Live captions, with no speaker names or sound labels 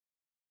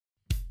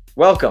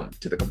Welcome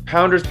to the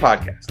Compounders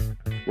Podcast,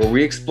 where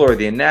we explore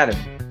the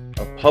anatomy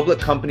of public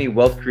company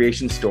wealth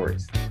creation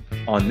stories.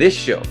 On this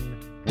show,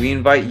 we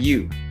invite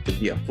you to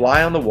be a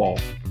fly on the wall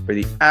for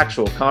the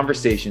actual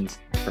conversations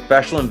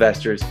professional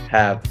investors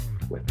have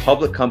with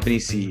public company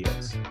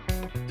CEOs.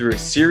 Through a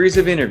series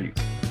of interviews,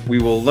 we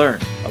will learn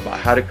about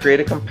how to create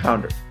a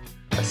compounder,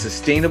 a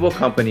sustainable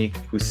company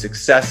whose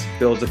success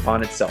builds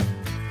upon itself,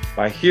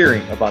 by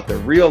hearing about the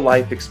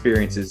real-life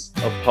experiences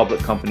of public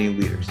company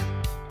leaders.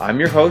 I'm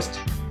your host,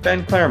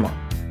 Ben Claremont,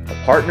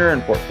 a partner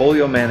and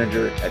portfolio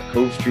manager at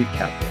Cove Street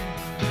Capital.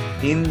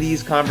 In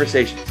these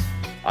conversations,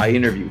 I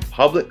interview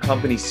public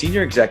company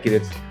senior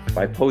executives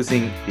by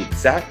posing the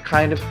exact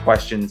kind of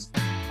questions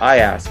I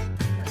ask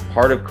as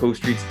part of Cove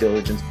Street's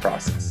diligence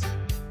process.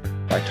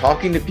 By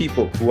talking to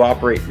people who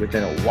operate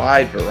within a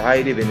wide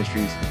variety of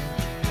industries,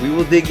 we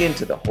will dig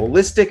into the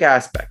holistic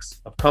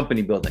aspects of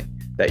company building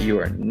that you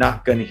are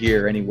not going to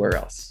hear anywhere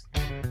else.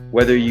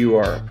 Whether you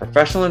are a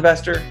professional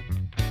investor,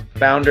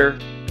 founder,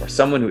 or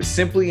someone who is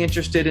simply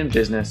interested in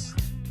business,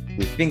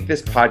 we think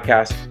this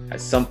podcast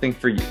has something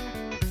for you.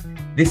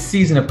 This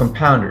season of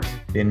Compounders,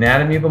 The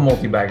Anatomy of a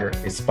Multibagger,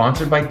 is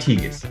sponsored by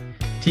Tegas.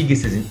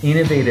 Tegas is an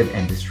innovative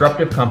and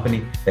disruptive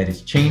company that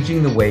is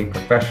changing the way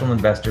professional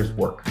investors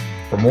work.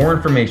 For more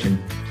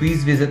information,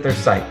 please visit their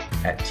site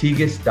at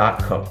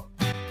tegas.co.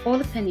 All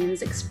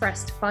opinions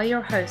expressed by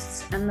your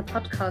hosts and the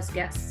podcast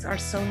guests are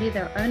solely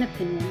their own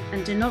opinion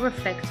and do not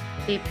reflect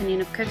the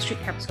opinion of Cove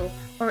Street Capital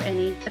or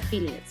any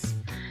affiliates.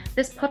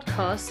 This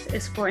podcast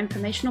is for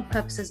informational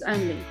purposes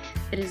only.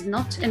 It is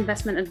not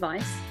investment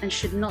advice and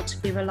should not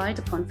be relied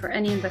upon for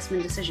any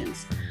investment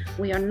decisions.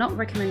 We are not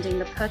recommending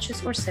the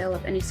purchase or sale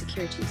of any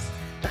securities.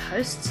 The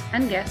hosts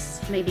and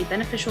guests may be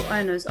beneficial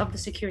owners of the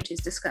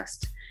securities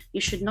discussed.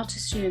 You should not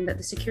assume that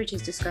the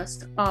securities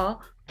discussed are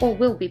or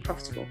will be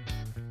profitable.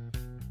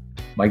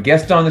 My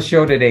guest on the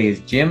show today is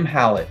Jim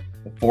Hallett,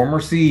 the former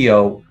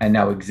CEO and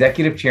now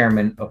executive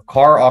chairman of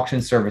KAR Auction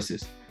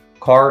Services.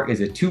 KAR is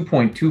a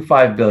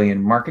 $2.25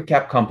 billion market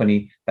cap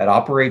company that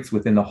operates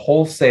within the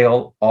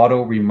wholesale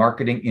auto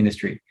remarketing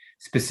industry.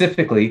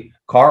 Specifically,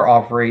 KAR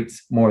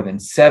operates more than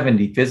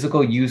 70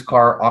 physical used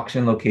car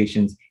auction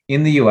locations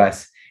in the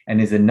US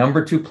and is the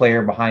number 2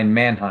 player behind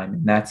Manheim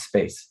in that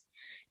space.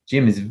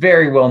 Jim is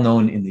very well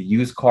known in the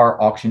used car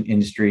auction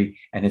industry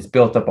and has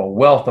built up a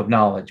wealth of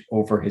knowledge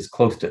over his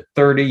close to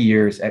 30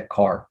 years at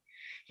KAR.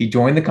 He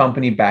joined the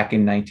company back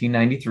in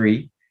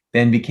 1993,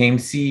 then became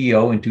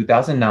CEO in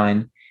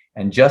 2009,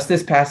 and just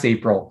this past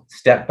April,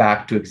 stepped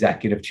back to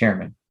executive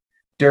chairman.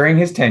 During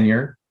his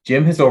tenure,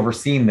 Jim has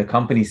overseen the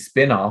company's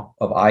spin-off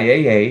of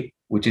IAA,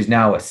 which is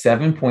now a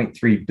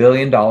 $7.3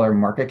 billion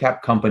market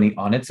cap company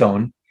on its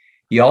own.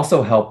 He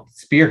also helped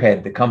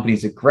spearhead the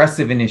company's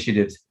aggressive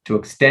initiatives to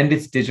extend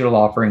its digital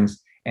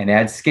offerings and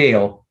add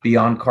scale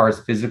beyond KAR's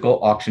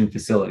physical auction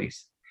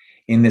facilities.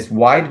 In this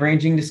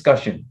wide-ranging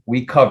discussion,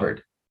 we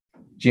covered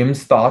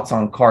Jim's thoughts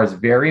on KAR's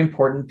very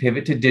important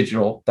pivot to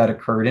digital that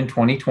occurred in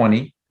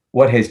 2020,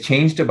 what has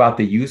changed about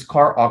the used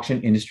car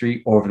auction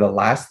industry over the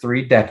last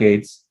 3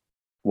 decades,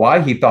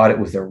 why he thought it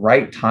was the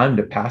right time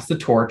to pass the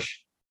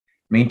torch,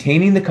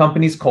 maintaining the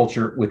company's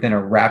culture within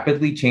a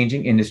rapidly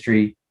changing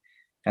industry,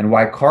 and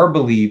why KAR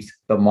believes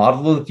the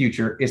model of the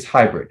future is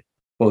hybrid,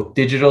 both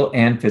digital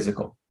and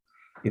physical.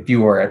 If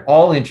you are at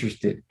all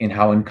interested in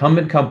how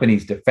incumbent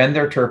companies defend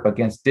their turf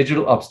against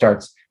digital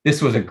upstarts,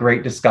 this was a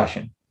great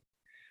discussion.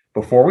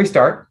 Before we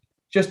start,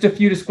 just a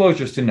few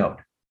disclosures to note.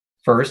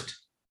 First,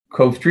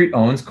 Cove Street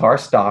owns KAR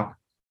stock,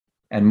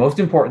 and most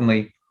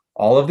importantly,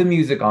 all of the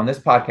music on this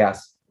podcast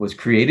was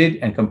created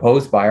and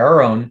composed by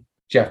our own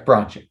Jeff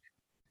Bronchick.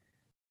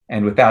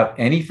 And without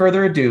any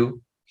further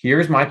ado,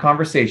 here's my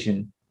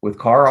conversation with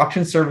KAR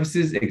Auction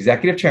Services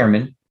Executive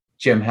Chairman,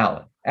 Jim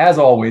Hallett. As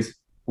always,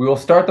 we will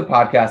start the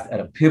podcast at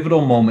a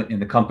pivotal moment in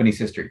the company's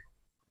history.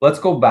 Let's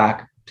go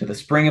back to the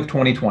spring of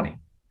 2020.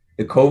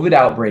 The COVID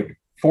outbreak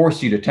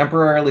forced you to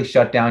temporarily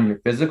shut down your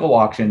physical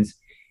auctions,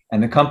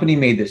 and the company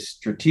made the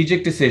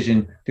strategic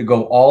decision to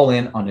go all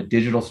in on a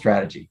digital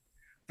strategy.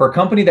 For a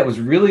company that was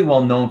really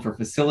well known for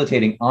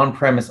facilitating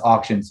on-premise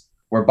auctions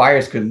where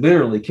buyers could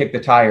literally kick the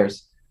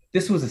tires,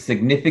 this was a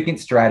significant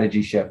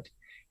strategy shift.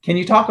 Can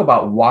you talk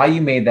about why you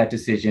made that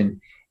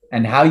decision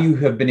and how you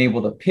have been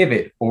able to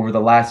pivot over the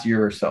last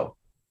year or so?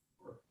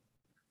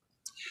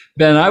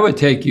 Ben, I would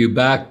take you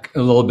back a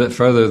little bit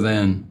further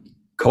than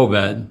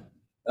COVID.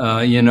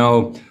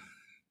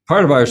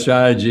 Part of our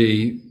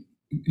strategy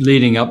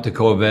leading up to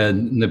COVID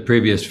in the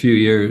previous few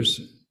years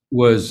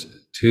was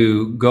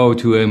to go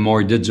to a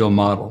more digital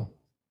model.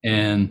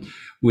 And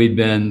we'd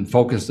been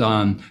focused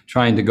on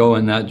trying to go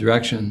in that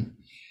direction.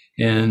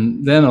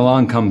 And then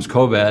along comes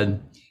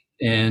COVID,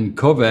 and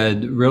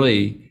COVID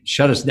really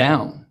shut us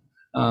down.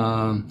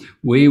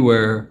 We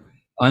were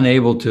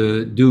unable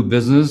to do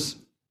business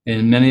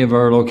in many of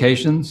our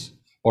locations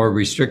or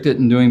restricted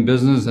in doing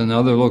business in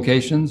other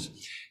locations.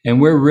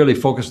 And we're really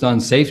focused on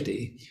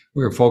safety.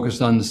 We're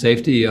focused on the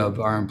safety of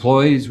our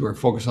employees. We're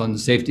focused on the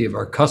safety of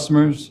our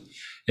customers.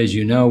 As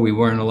you know, we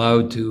weren't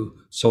allowed to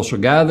social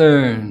gather,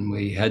 and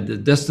we had to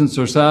distance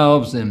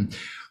ourselves. And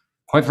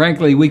quite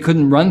frankly, we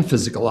couldn't run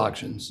physical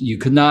auctions. You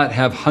could not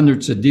have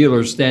hundreds of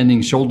dealers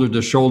standing shoulder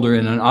to shoulder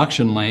in an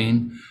auction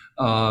lane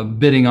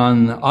bidding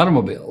on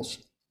automobiles.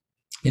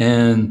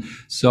 And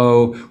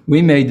so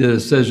we made the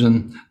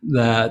decision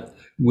that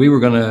we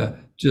were going to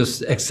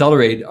just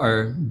accelerate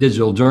our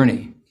digital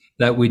journey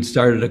that we'd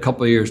started a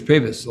couple of years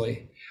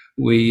previously.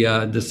 We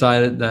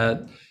decided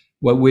that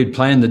what we'd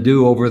planned to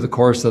do over the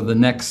course of the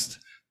next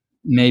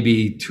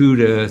maybe 2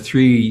 to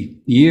 3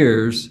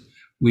 years,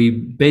 we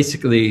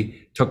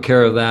basically took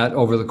care of that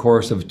over the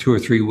course of 2 or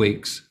 3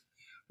 weeks.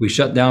 We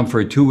shut down for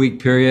a 2-week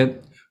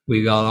period.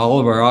 We got all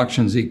of our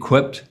auctions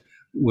equipped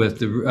with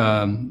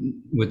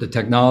the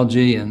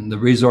technology and the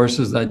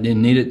resources that they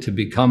needed to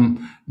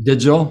become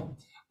digital.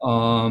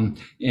 And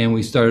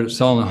we started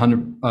selling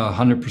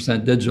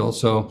 100% digital.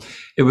 So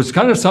it was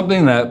kind of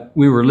something that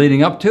we were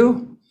leading up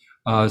to,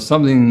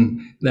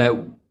 something that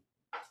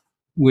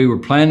we were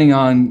planning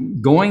on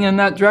going in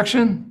that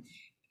direction.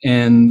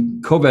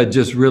 And COVID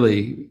just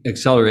really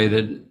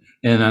accelerated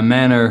in a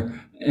manner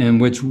in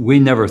which we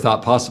never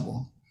thought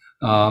possible.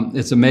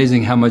 It's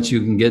amazing how much you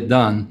can get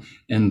done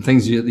and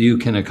things you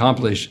can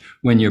accomplish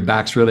when your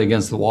back's really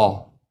against the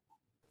wall.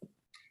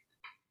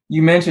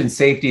 You mentioned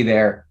safety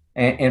there.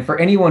 And for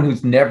anyone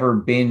who's never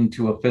been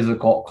to a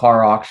physical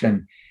car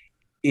auction,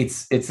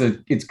 it's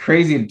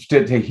crazy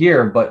to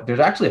hear, but there's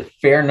actually a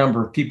fair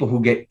number of people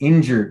who get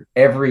injured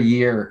every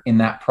year in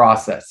that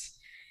process.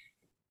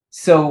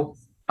 So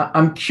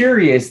I'm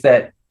curious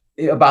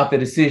about the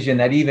decision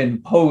that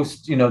even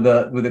post,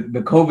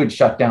 the COVID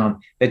shutdown,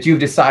 that you've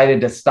decided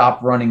to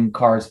stop running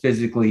cars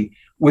physically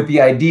with the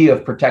idea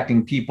of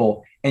protecting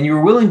people, and you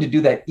were willing to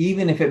do that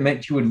even if it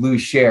meant you would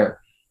lose share.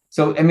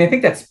 So, I mean, I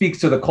think that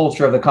speaks to the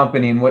culture of the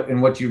company and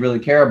what you really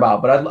care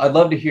about. But I'd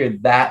love to hear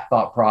that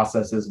thought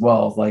process as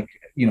well, like,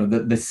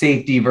 the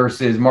safety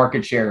versus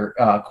market share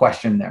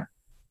question there.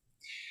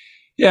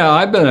 Yeah,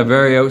 I've been a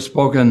very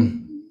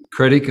outspoken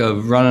critic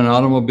of running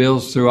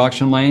automobiles through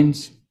auction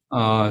lanes.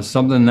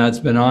 Something that's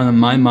been on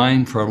my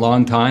mind for a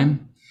long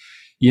time.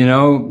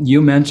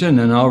 You mentioned,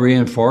 and I'll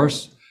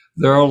reinforce,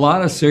 there are a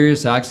lot of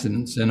serious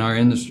accidents in our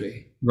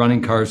industry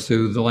running cars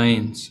through the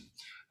lanes.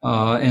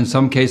 In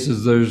some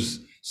cases, there's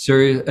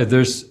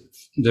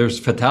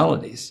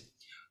fatalities.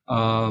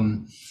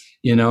 And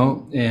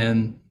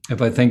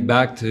if I think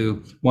back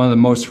to one of the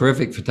most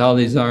horrific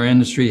fatalities in our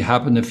industry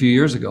happened a few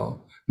years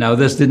ago. Now,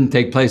 this didn't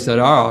take place at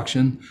our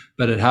auction,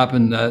 but it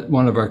happened at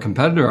one of our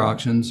competitor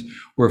auctions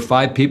where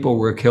 5 people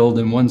were killed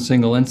in one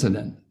single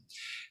incident.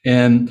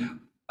 And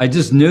I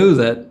just knew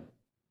that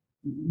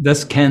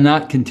this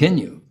cannot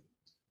continue.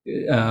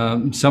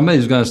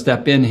 Somebody's going to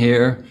step in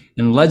here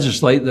and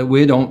legislate that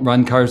we don't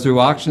run cars through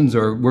auctions,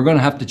 or we're going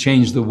to have to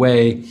change the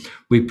way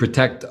we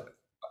protect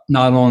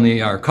not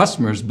only our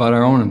customers, but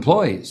our own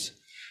employees.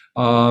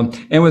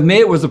 And with me,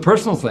 it was a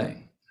personal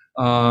thing.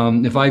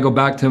 If I go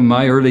back to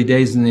my early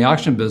days in the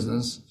auction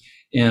business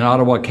in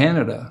Ottawa,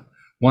 Canada,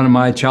 one of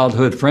my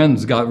childhood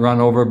friends got run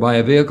over by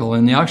a vehicle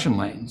in the auction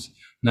lanes.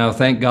 Now,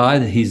 thank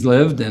God he's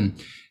lived and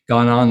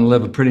gone on to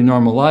live a pretty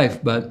normal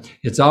life, but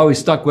it's always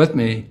stuck with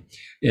me.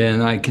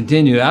 And I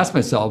continue to ask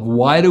myself,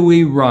 why do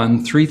we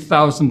run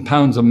 3,000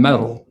 pounds of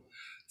metal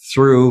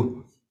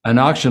through an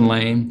auction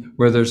lane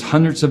where there's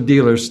hundreds of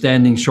dealers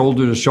standing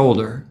shoulder to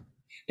shoulder,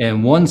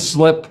 and one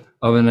slip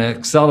of an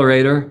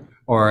accelerator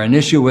or an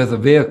issue with a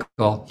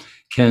vehicle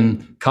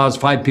can cause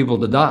 5 people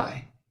to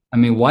die? I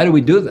mean, why do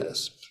we do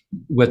this?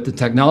 With the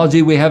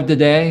technology we have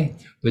today,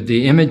 with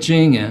the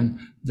imaging and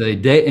the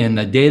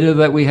data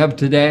that we have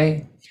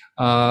today,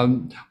 I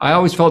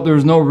always felt there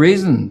was no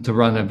reason to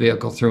run a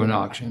vehicle through an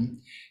auction.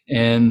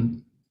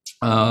 And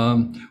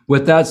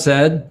with that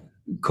said,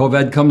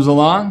 COVID comes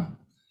along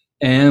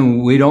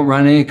and we don't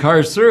run any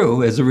cars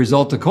through as a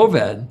result of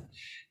COVID.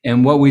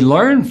 And what we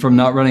learned from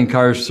not running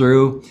cars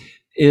through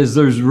is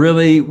there's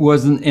really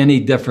wasn't any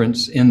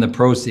difference in the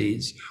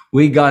proceeds.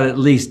 We got at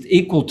least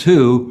equal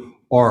to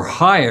or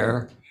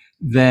higher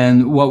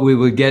than what we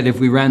would get if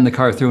we ran the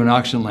car through an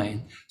auction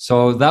lane.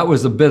 So that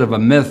was a bit of a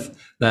myth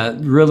that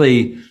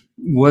really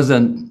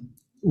wasn't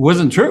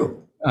true.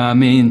 I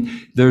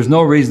mean, there's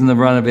no reason to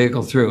run a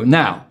vehicle through.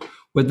 Now,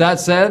 with that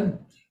said,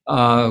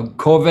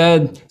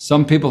 COVID,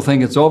 some people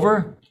think it's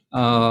over.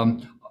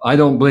 I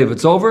don't believe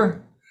it's over.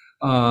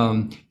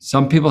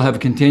 Some people have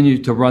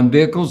continued to run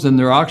vehicles in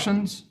their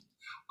auctions.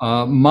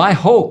 My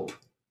hope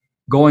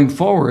going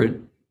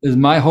forward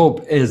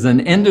is an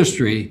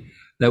industry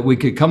that we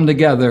could come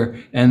together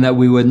and that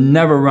we would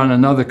never run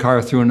another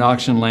car through an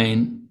auction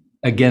lane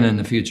again in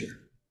the future.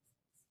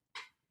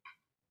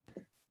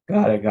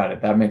 Got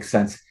it. That makes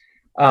sense.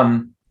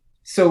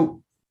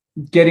 So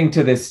getting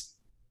to this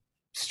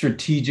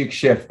strategic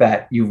shift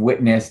that you've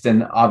witnessed,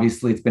 and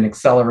obviously it's been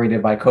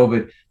accelerated by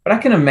COVID, but I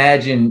can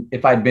imagine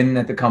if I'd been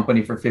at the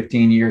company for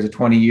 15 years or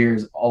 20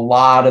 years, a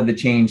lot of the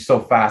change so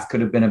fast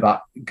could have been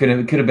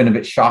a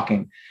bit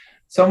shocking.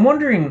 So I'm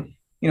wondering,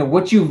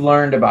 what you've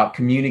learned about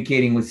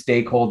communicating with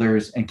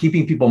stakeholders and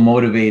keeping people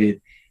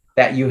motivated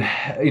that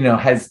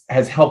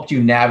has helped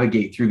you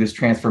navigate through this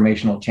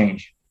transformational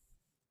change?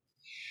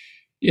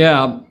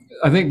 Yeah,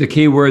 I think the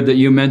key word that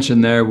you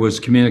mentioned there was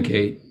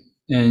communicate.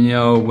 And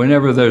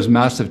whenever there's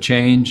massive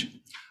change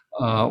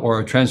or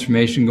a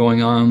transformation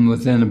going on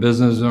within a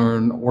business or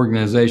an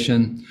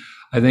organization,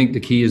 I think the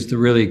key is to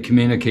really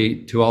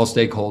communicate to all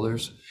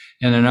stakeholders.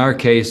 And in our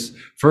case,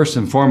 first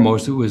and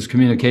foremost, it was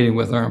communicating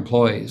with our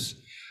employees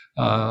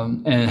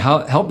and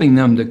helping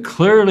them to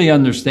clearly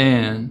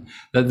understand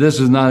that this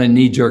is not a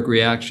knee-jerk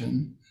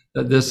reaction,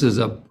 that this is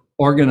a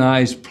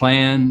organized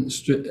plan,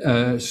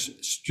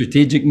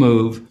 strategic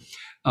move,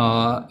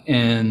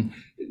 and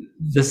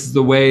this is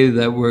the way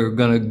that we're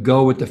going to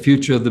go with the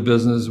future of the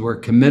business. We're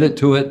committed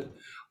to it,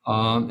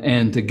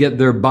 and to get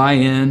their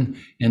buy-in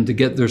and to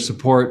get their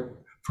support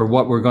for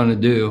what we're going to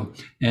do.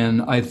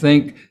 And I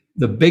think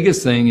the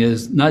biggest thing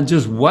is not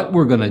just what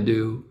we're going to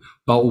do,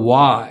 but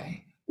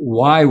why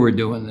we're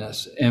doing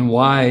this and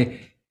why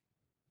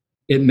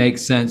it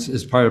makes sense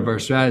as part of our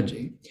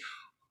strategy.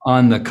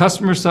 On the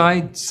customer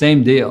side,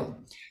 same deal.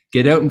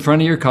 Get out in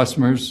front of your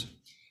customers,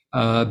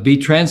 be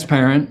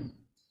transparent,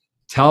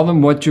 tell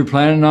them what you're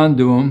planning on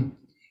doing,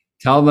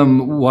 tell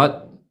them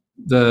what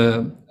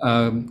the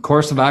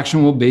course of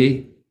action will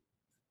be,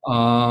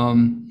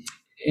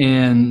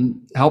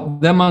 and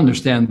help them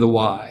understand the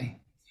why.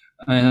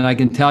 And I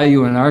can tell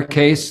you in our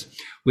case,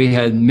 we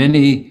had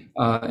many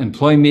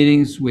employee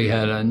meetings, we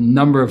had a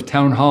number of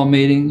town hall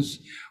meetings,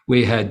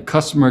 we had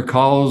customer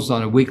calls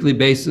on a weekly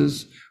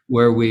basis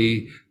where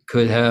we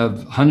could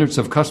have hundreds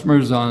of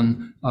customers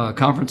on a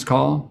conference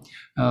call.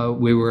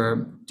 We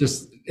were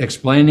just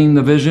explaining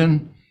the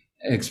vision,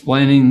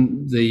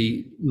 explaining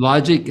the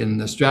logic and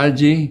the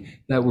strategy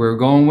that we're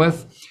going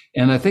with.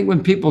 And I think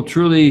when people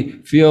truly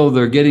feel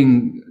they're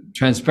getting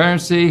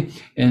transparency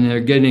and they're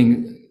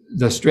getting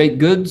the straight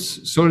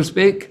goods, so to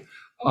speak,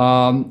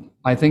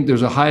 I think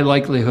there's a high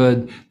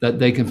likelihood that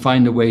they can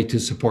find a way to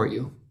support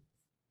you.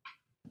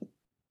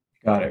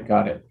 Got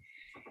it.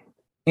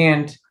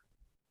 And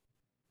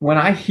when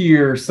I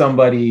hear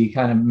somebody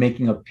kind of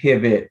making a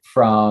pivot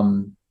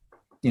from,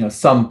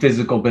 some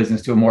physical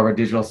business to a more of a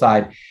digital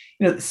side,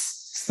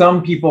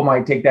 some people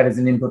might take that as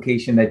an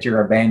implication that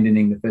you're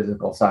abandoning the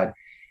physical side.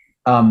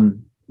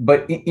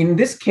 But in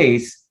this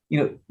case,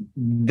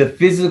 the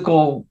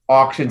physical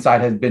auction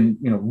side has been,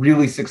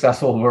 really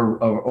successful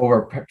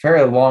over a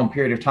fairly long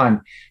period of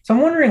time. So I'm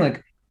wondering,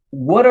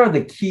 what are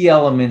the key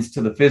elements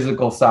to the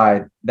physical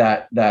side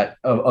that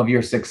of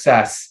your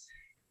success?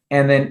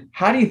 And then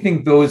how do you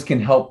think those can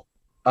help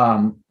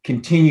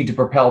continue to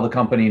propel the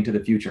company into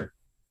the future?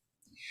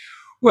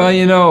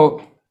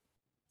 Well,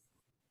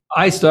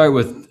 I start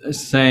with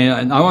saying,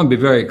 and I want to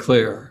be very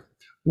clear,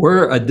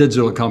 we're a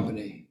digital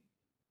company.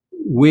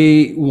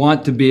 We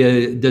want to be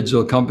a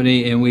digital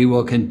company and we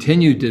will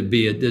continue to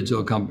be a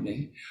digital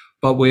company.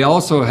 But we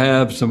also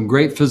have some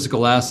great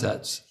physical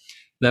assets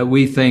that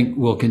we think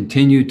will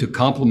continue to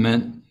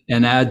complement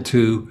and add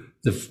to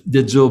the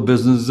digital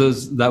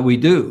businesses that we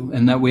do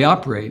and that we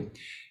operate.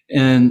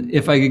 And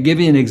if I could give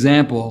you an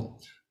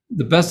example,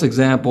 the best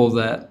example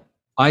that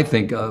I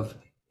think of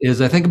is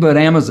I think about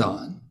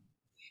Amazon.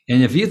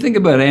 And if you think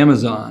about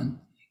Amazon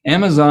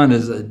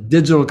is a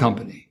digital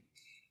company.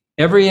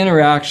 Every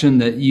interaction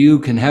that you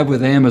can have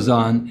with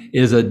Amazon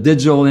is a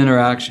digital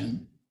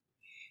interaction.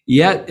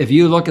 Yet, if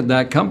you look at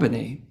that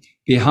company,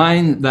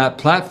 behind that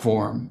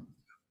platform,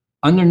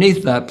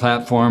 underneath that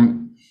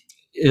platform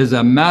is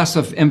a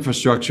massive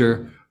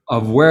infrastructure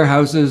of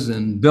warehouses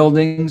and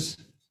buildings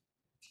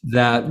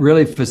that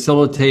really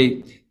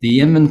facilitate the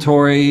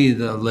inventory,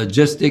 the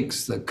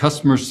logistics, the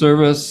customer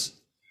service.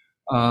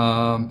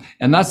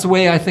 And that's the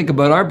way I think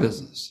about our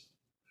business.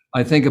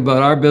 I think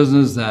about our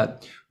business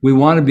that we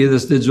want to be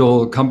this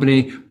digital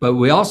company, but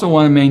we also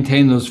want to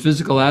maintain those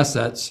physical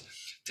assets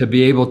to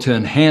be able to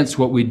enhance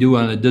what we do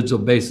on a digital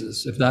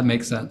basis, if that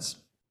makes sense.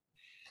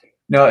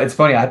 No, it's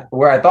funny.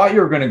 Where I thought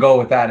you were going to go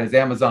with that is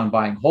Amazon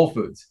buying Whole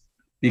Foods,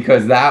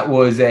 because that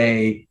was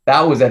I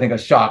think a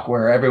shock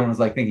where everyone was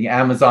thinking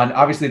Amazon,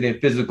 obviously they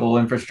have physical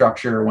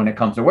infrastructure when it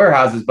comes to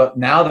warehouses, but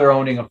now they're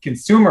owning a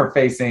consumer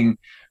facing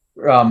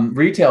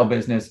retail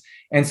business.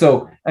 And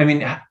so, I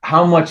mean,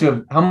 how much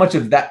of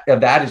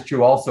that is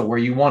true also, where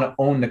you want to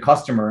own the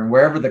customer and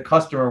wherever the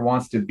customer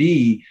wants to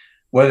be,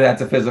 whether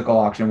that's a physical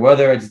auction,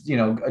 whether it's,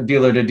 a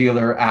dealer to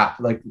dealer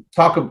app,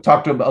 talk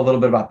to a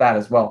little bit about that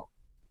as well.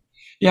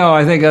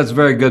 I think that's a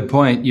very good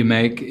point you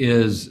make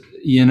is,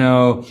 we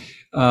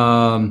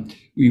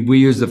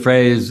use the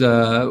phrase,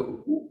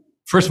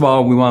 first of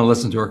all, we want to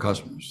listen to our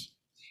customers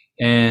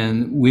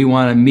and we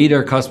want to meet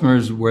our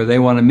customers where they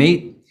want to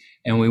meet,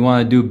 and we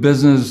want to do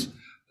business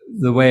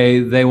the way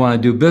they want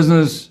to do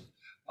business.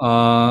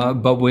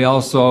 But we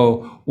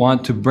also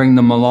want to bring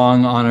them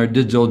along on our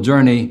digital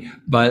journey,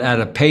 but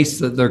at a pace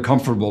that they're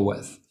comfortable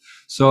with.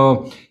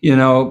 So,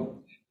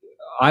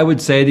 I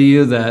would say to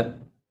you that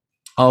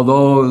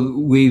although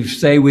we've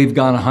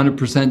gone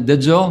 100%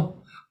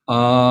 digital,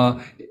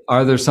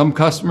 are there some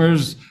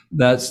customers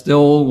that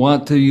still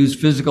want to use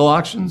physical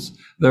auctions?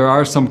 there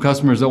are some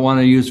customers that want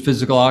to use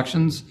physical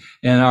auctions,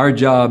 and our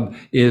job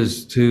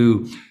is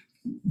to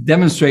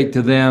demonstrate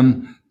to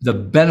them the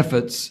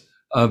benefits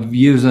of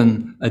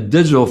using a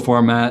digital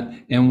format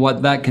and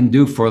what that can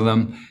do for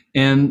them.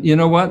 And you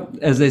know what,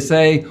 as they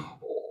say,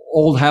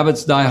 old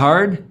habits die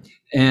hard,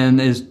 and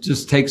it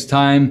just takes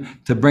time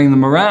to bring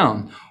them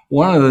around.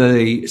 One of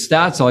the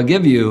stats I'll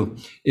give you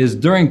is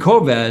during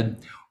COVID,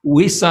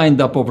 we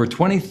signed up over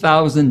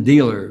 20,000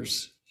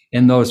 dealers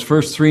in those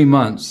first 3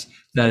 months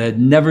that had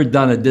never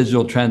done a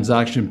digital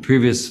transaction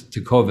previous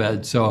to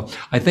COVID. So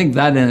I think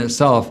that in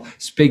itself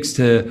speaks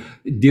to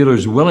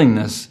dealers'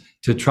 willingness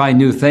to try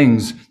new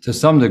things to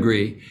some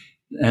degree.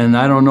 And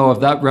I don't know if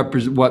that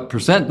what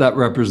percent that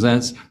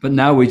represents, but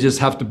now we just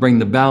have to bring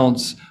the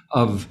balance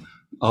of,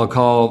 I'll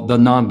call, the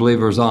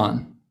non-believers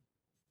on.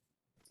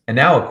 And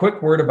now a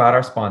quick word about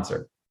our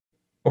sponsor.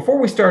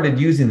 Before we started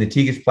using the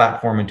Tegus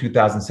platform in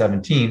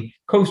 2017,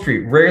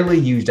 CoStreet rarely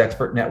used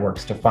expert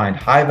networks to find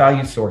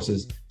high-value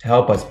sources to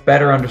help us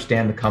better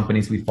understand the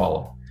companies we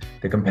follow.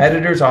 The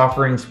competitors'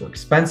 offerings were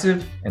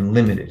expensive and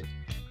limited.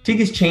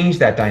 Tegus changed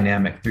that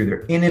dynamic through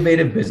their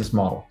innovative business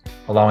model,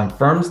 allowing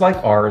firms like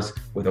ours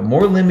with a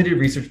more limited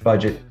research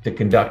budget to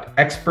conduct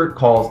expert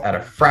calls at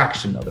a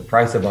fraction of the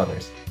price of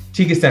others.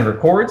 Tegus then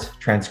records,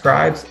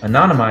 transcribes,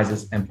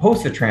 anonymizes, and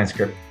posts the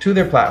transcript to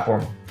their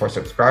platform for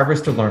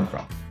subscribers to learn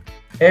from.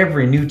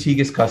 Every new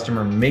Tegus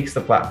customer makes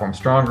the platform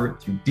stronger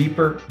through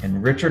deeper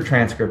and richer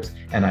transcripts,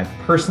 and I've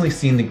personally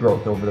seen the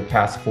growth over the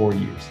past 4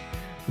 years.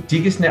 The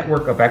Tegus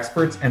network of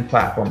experts and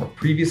platform of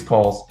previous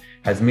calls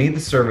has made the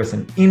service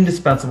an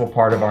indispensable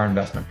part of our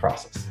investment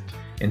process.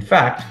 In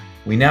fact,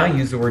 we now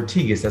use the word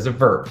Tegus as a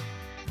verb.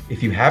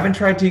 If you haven't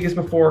tried Tegus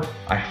before,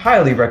 I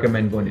highly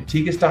recommend going to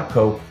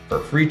tegus.co for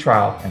a free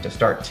trial and to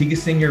start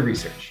Tegusing your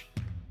research.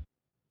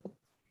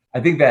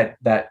 I think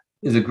that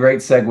is a great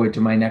segue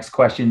to my next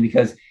question,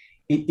 because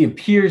it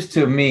appears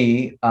to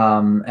me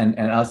and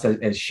us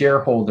as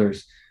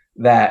shareholders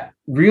that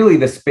really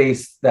the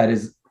space that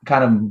is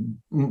kind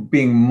of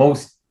being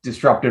most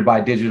disrupted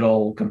by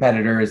digital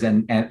competitors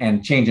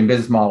and change in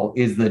business model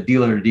is the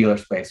dealer-to-dealer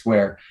space,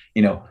 where,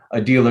 you know, a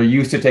dealer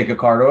used to take a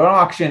car to an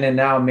auction, and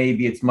now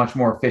maybe it's much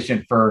more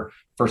efficient for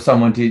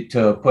someone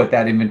to put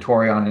that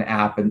inventory on an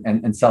app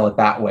and sell it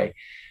that way.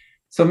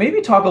 So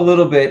maybe talk a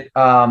little bit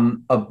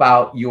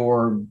about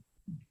your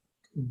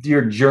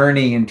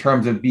journey in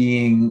terms of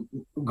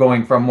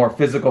going from more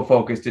physical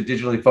focused to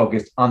digitally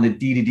focused on the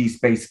D2D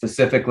space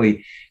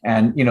specifically,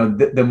 and you know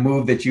the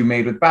move that you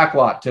made with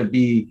Backlot to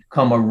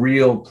become a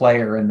real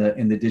player in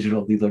the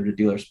digital dealer to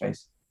dealer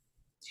space.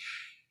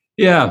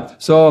 Yeah,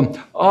 so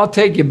I'll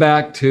take you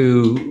back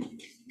to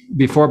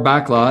before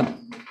Backlot,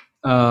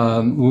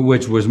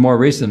 which was more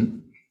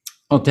recent.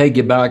 I'll take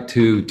you back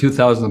to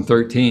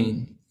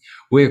 2013.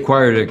 We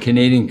acquired a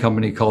Canadian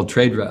company called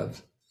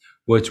TradeRev,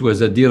 which was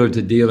a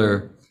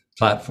dealer-to-dealer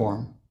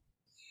platform.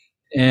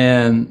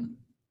 And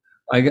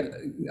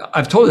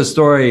I've told this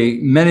story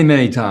many,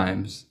 many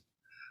times,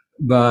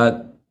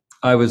 but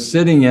I was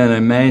sitting in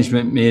a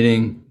management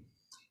meeting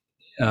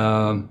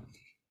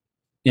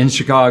in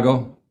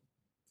Chicago.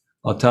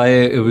 I'll tell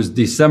you, it was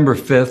December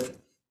 5th,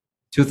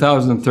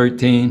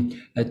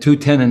 2013 at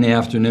 2:10 in the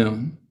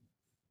afternoon.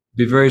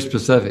 Be very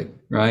specific,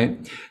 right?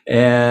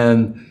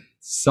 And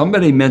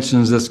somebody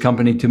mentions this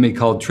company to me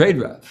called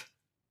TradeRev.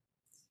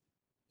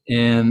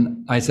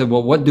 And I said,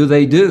 well, what do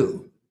they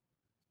do?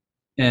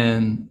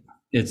 And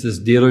it's this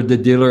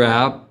dealer-to-dealer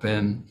app,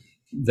 and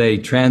they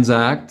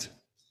transact.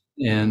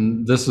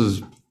 And this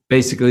is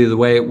basically the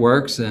way it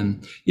works.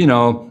 And, you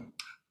know,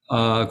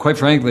 quite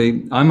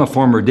frankly, I'm a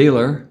former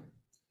dealer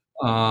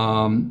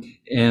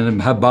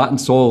and have bought and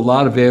sold a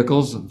lot of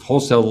vehicles,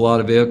 wholesaled a lot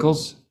of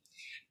vehicles.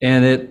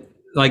 And it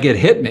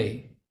hit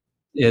me.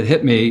 It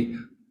hit me,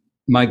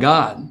 my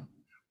God,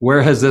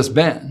 where has this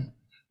been?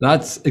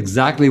 That's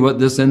exactly what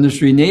this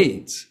industry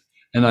needs.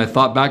 And I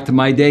thought back to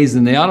my days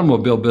in the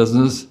automobile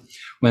business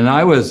when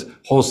I was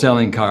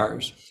wholesaling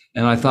cars.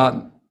 And I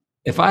thought,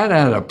 if I had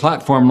had a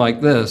platform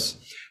like this,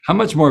 how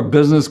much more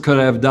business could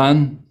I have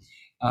done?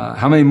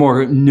 How many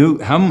more new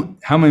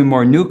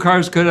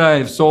cars could I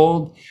have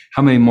sold?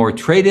 How many more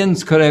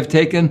trade-ins could I have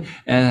taken?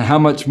 And how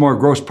much more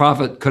gross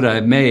profit could I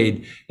have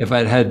made if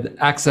I'd had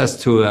access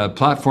to a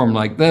platform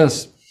like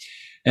this?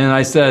 And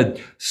I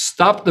said,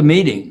 stop the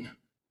meeting.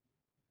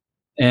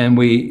 And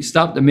we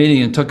stopped the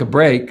meeting and took a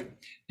break.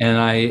 And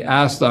I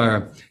asked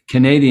our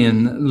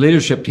Canadian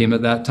leadership team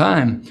at that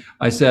time,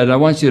 I said, I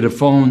want you to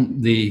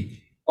phone the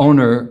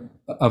owner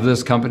of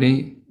this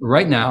company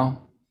right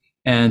now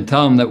and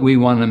tell him that we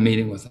want a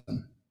meeting with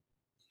him.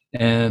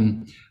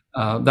 And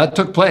that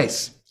took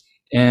place.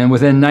 And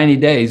within 90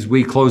 days,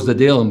 we closed the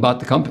deal and bought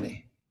the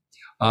company.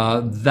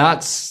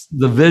 That's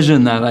the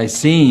vision that I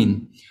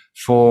seen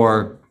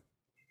for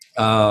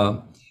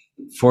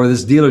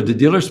this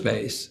dealer-to-dealer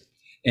space.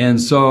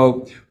 And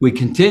so we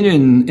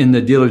continued in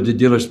the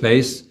dealer-to-dealer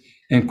space.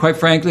 And quite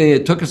frankly,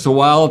 it took us a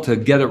while to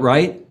get it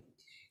right.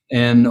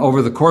 And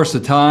over the course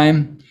of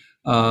time,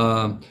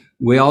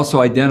 we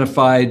also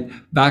identified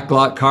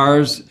Backlot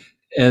Cars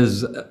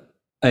as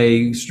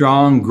a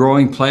strong,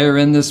 growing player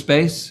in this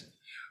space.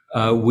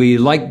 We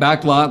like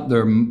Backlot.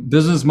 Their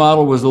business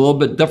model was a little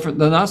bit different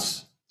than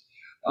us.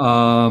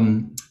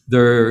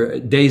 Their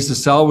days to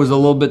sell was a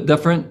little bit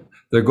different.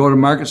 Their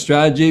go-to-market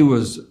strategy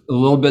was a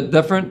little bit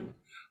different.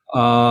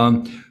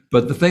 But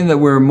the thing that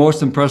we were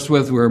most impressed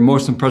with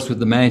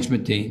the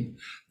management team.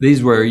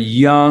 These were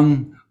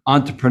young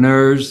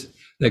entrepreneurs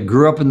that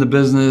grew up in the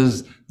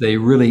business. They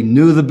really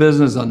knew the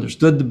business,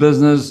 understood the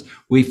business.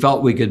 We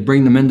felt we could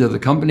bring them into the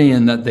company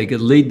and that they could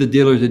lead the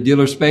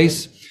dealer-to-dealer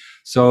space.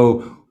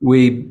 So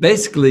we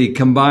basically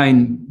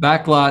combined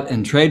Backlot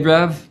and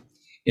TradeRev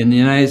in the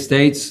United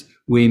States.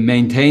 We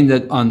maintained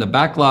it on the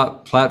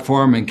Backlot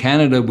platform. In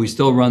Canada, we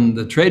still run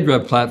the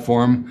TradeRev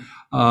platform.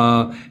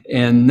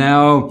 And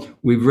now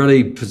we've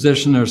really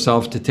positioned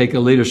ourselves to take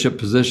a leadership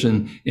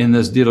position in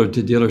this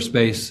dealer-to-dealer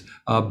space,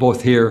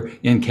 both here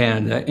in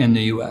Canada and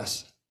the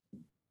US.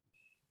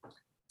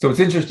 So what's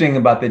interesting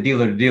about the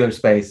dealer-to-dealer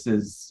space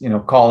is,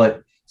 call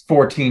it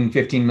 14,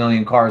 15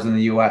 million cars in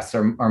the US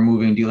are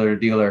moving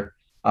dealer-to-dealer.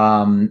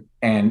 And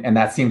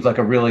that seems like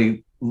a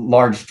really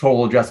large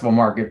total addressable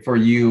market for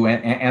you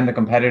and the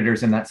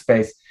competitors in that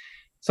space.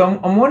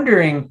 So I'm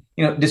wondering,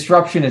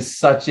 disruption is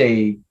such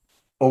a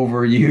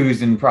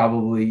overused and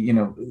probably,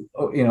 maybe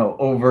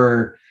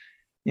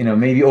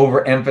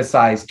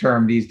overemphasized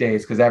term these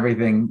days, because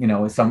everything,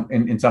 is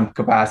in some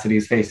capacity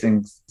is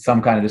facing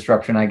some kind of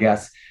disruption, I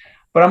guess.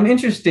 But I'm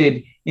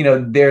interested,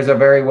 there's a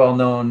very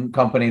well-known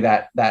company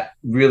that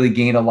really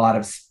gained a lot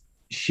of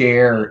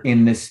share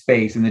in this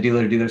space, in the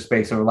dealer-to-dealer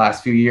space over the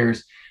last few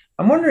years.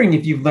 I'm wondering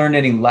if you've learned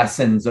any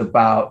lessons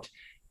about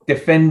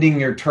defending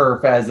your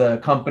turf as a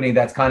company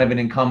that's kind of an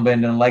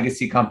incumbent and a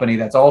legacy company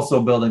that's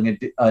also building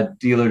a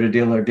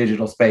dealer-to-dealer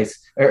digital space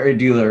or a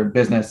dealer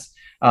business.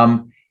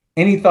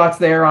 Any thoughts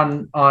there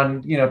on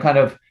kind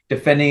of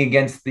defending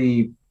against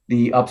the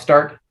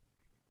upstart?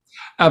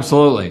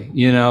 Absolutely.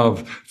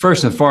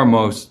 First and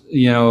foremost,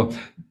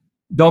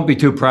 don't be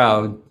too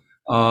proud,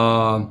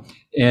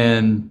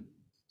 and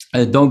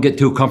don't get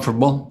too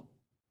comfortable,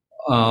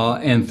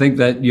 and think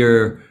that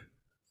you're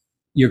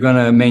going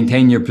to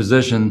maintain your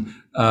position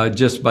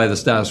just by the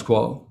status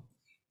quo.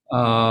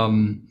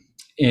 And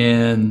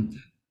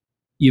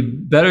you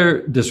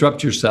better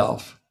disrupt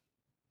yourself.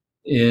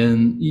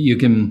 And you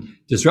can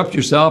disrupt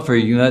yourself, or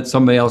you can let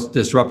somebody else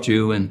disrupt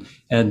you. And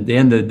at the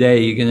end of the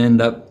day, you can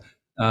end up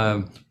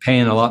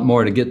paying a lot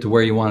more to get to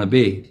where you want to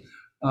be.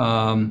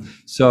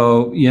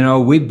 So,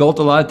 we built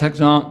a lot of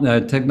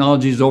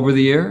technologies over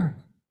the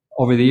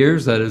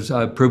years that has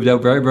proved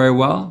out very, very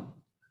well.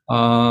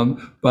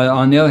 But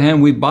on the other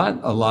hand, we bought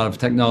a lot of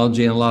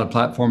technology and a lot of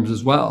platforms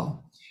as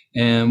well.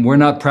 And we're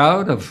not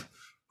proud of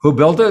who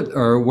built it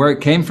or where it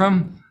came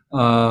from.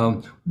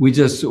 We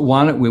just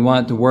want it. We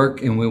want it to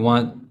work, and we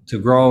want to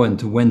grow and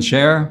to win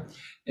share.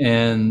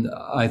 And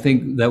I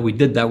think that we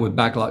did that with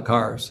Backlot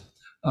Cars.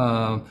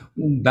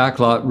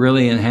 Backlot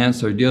really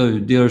enhanced our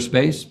dealer-to-dealer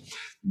space.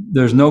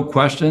 There's no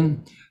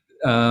question.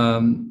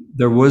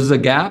 There was a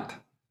gap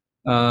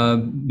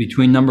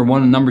between number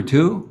one and number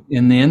two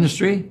in the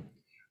industry.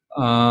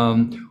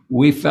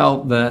 We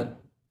felt that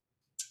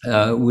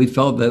we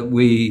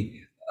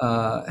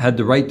had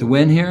the right to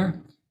win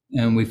here,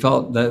 and we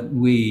felt that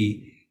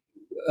we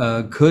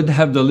could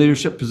have the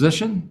leadership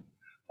position.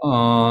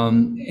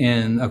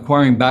 And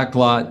acquiring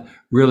Backlot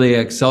really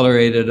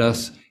accelerated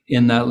us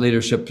in that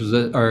leadership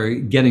position, or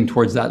getting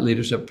towards that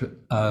leadership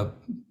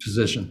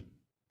position.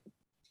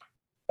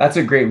 That's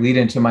a great lead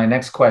into my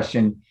next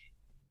question,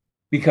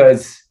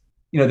 because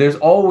there's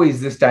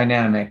always this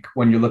dynamic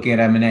when you're looking at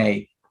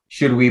M&A.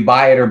 Should we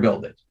buy it or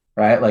build it,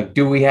 right? Like,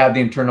 do we have the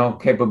internal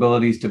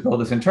capabilities to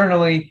build this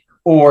internally,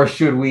 or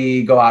should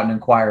we go out and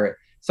acquire it?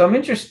 So I'm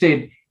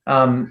interested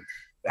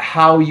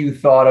how you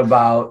thought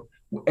about,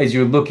 as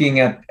you're looking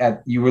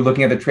at you were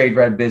looking at the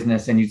TradeRev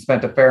business and you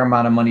spent a fair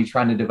amount of money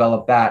trying to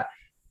develop that.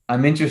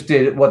 I'm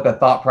interested what the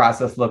thought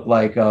process looked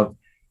like of,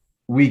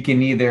 we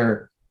can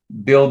either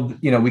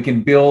build, we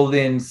can build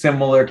in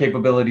similar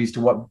capabilities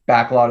to what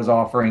Backlot is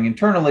offering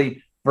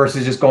internally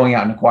versus just going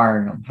out and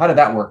acquiring them. How did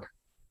that work?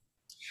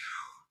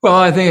 Well,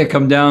 I think it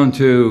comes down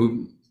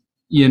to,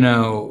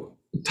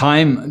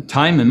 time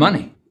and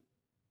money.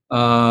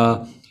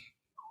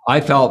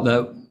 I felt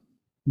that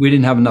we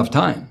didn't have enough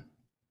time.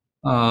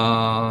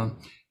 And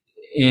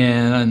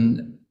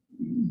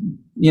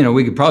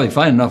we could probably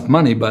find enough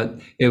money, but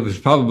it was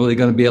probably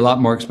going to be a lot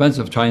more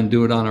expensive trying to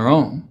do it on our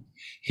own.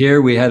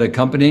 Here we had a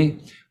company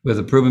with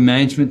a proven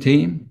management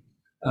team,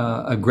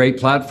 a great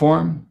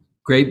platform,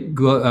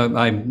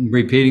 I'm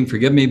repeating,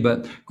 forgive me,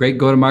 but great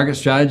go-to-market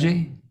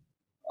strategy.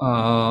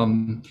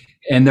 And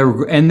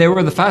they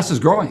were the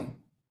fastest growing.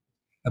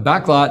 A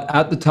Backlot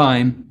at the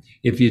time,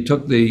 if you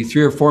took the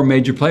 3 or 4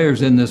 major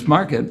players in this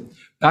market,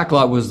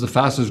 Backlot was the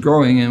fastest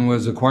growing and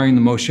was acquiring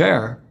the most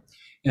share.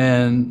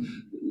 And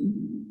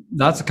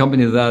that's a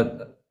company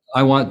that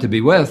I want to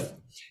be with.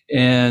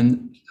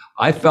 And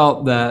I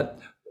felt that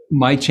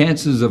my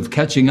chances of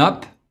catching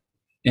up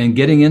and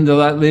getting into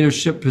that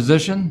leadership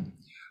position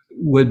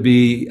would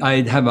be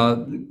I'd have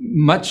a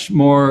much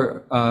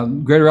more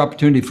greater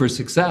opportunity for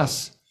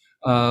success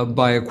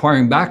by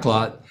acquiring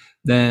Backlot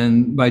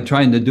than by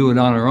trying to do it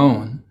on our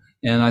own.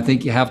 And I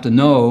think you have to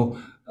know,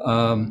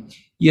 and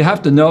you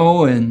have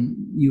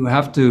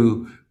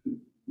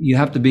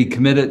to be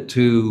committed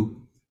to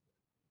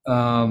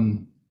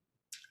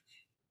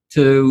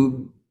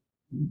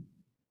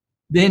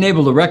being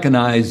able to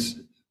recognize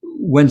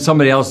when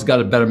somebody else has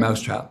got a better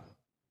mousetrap,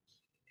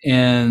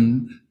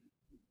 and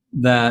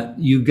that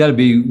you've got to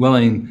be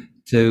willing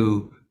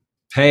to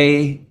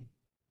pay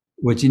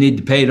what you need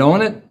to pay to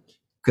own it.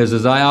 Because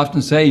as I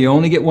often say, you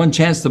only get one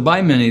chance to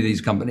buy many of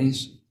these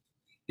companies,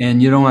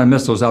 and you don't want to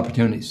miss those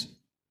opportunities.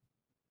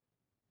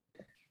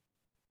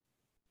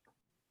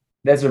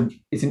 It's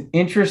an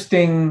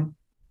interesting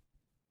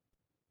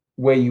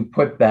way you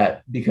put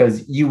that,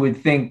 because you would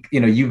think,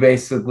 you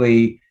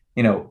basically,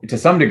 to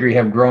some degree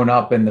have grown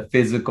up in the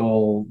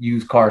physical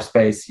used car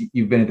space.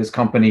 You've been at this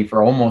company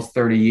for almost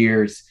 30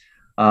 years.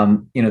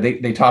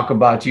 They talk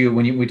about you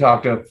when we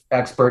talk to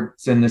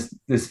experts in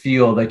this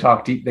field. They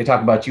talk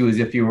about you as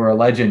if you were a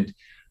legend.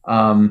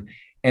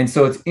 And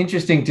so it's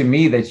interesting to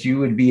me that you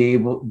would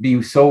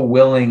be so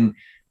willing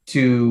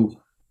to,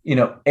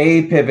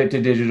 A, pivot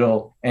to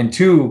digital, and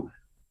two,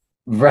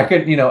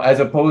 as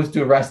opposed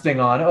to resting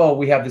on, oh,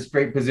 we have this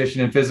great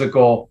position in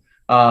physical,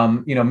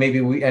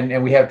 maybe we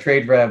have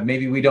TradeRev,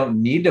 maybe we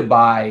don't need to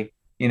buy,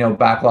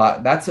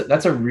 Backlot.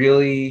 That's a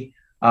really,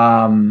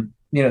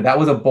 that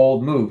was a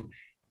bold move.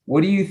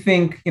 What do you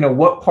think,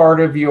 what part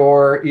of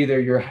either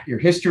your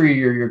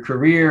history or your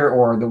career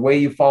or the way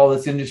you follow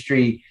this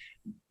industry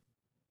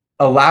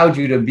allowed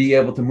you to be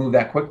able to move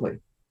that quickly?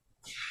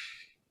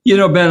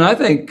 Ben, I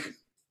think,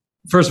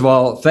 first of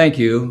all, thank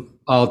you.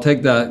 I'll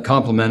take that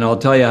compliment. I'll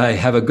tell you, I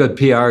have a good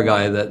PR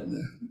guy that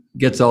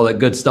gets all that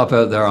good stuff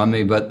out there on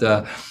me. But,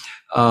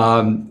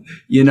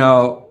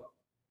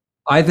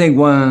 I think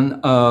one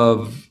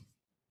of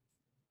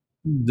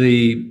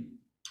the,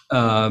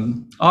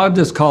 I'll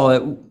just call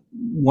it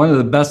one of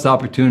the best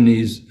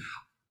opportunities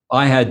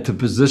I had to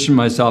position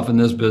myself in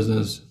this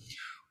business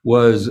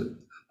was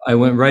I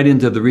went right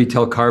into the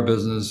retail car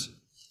business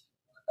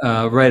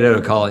right out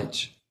of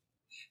college.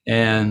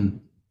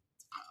 And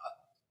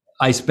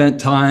I spent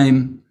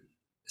time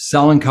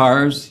selling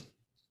cars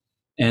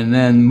and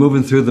then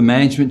moving through the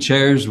management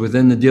chairs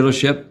within the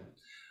dealership.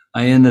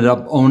 I ended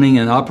up owning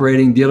and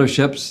operating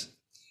dealerships.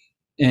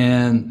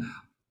 And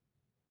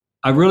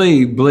I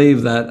really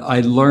believe that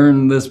I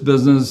learned this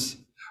business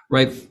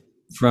right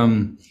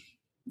from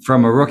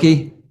a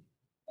rookie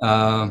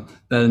that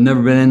had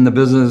never been in the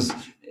business,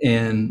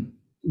 and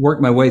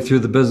worked my way through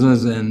the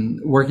business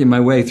and working my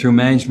way through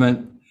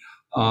management.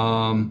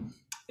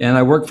 And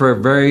I worked for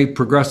a very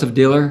progressive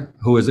dealer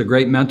who was a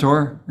great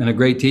mentor and a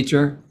great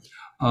teacher.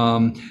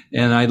 And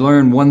I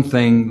learned one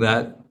thing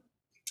that,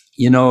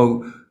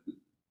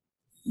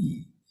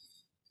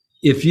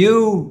 if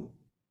you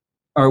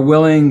are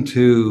willing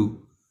to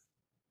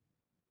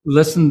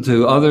listen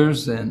to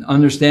others and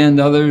understand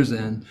others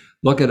and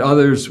look at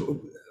others'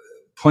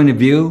 point of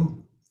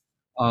view,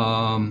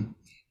 and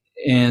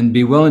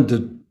be willing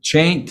to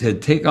change, to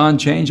take on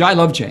change. I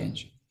love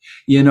change.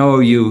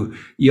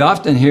 You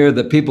often hear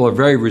that people are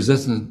very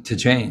resistant to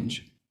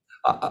change.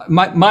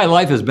 My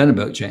life has been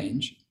about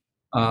change.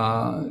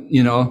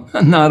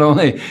 Not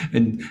only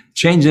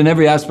change in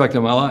every aspect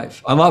of my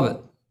life. I love it,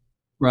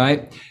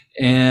 right?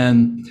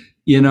 And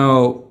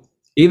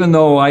even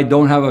though I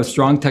don't have a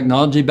strong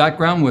technology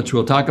background, which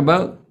we'll talk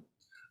about,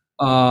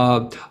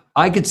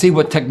 I could see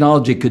what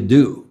technology could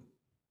do.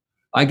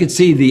 I could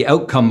see the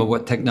outcome of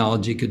what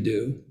technology could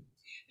do.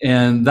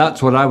 And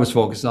that's what I was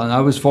focused on. I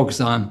was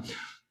focused on,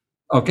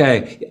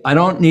 okay, I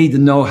don't need to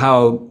know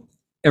how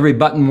every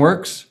button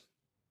works,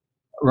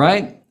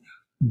 right?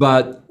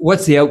 But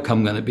what's the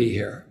outcome going to be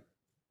here?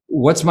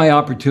 What's my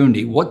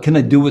opportunity? What can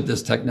I do with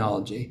this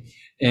technology?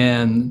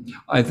 And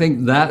I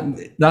think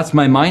that's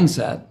my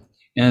mindset.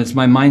 And it's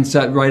my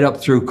mindset right up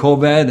through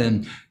COVID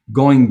and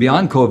going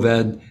beyond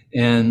COVID.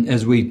 And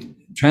as we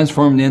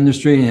transform the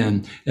industry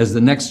and as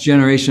the next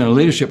generation of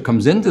leadership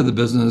comes into the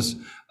business,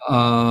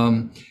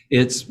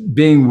 it's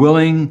being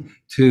willing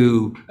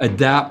to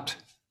adapt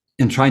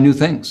and try new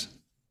things.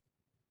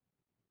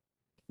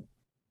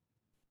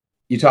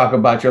 You talk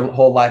about your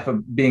whole life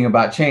of being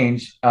about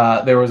change.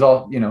 There was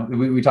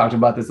we talked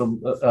about this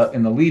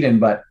in the lead-in,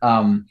 but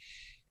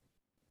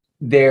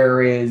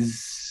there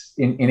is,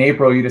 in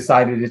April, you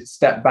decided to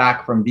step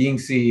back from being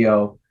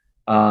CEO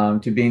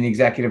to being the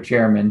executive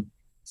chairman.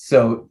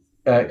 So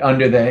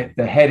under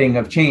the heading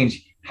of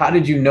change, how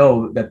did you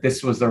know that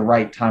this was the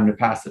right time to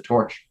pass the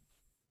torch?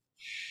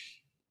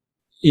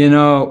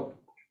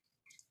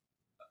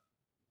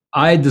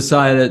 I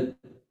decided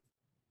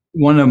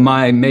one of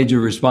my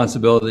major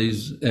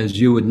responsibilities, as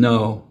you would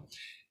know,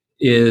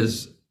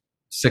 is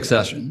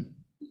succession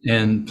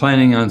and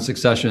planning on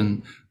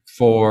succession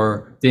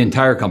for the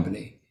entire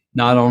company,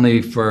 not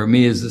only for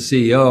me as the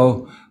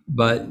CEO,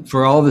 but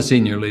for all the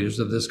senior leaders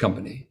of this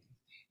company.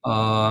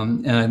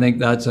 And I think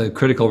that's a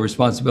critical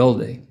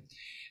responsibility.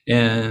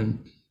 And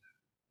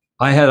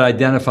I had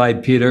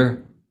identified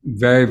Peter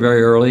very,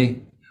 very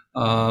early.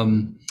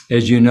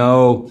 As you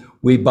know,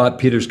 we bought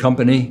Peter's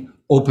company,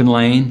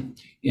 OpenLane,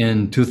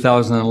 in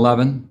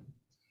 2011.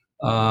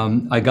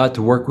 I got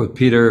to work with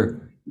Peter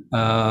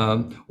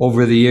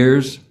over the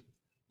years,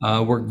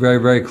 worked very,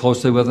 very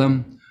closely with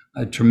him.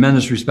 A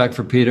tremendous respect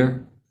for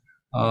Peter.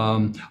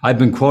 I've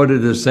been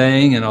quoted as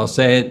saying, and I'll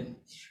say it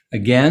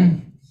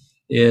again,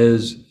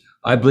 is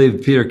I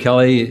believe Peter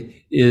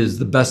Kelly is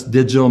the best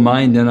digital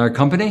mind in our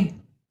company.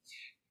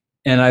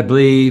 And I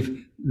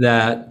believe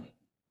that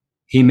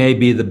he may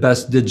be the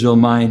best digital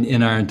mind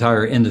in our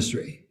entire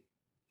industry.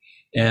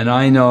 And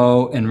I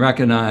know and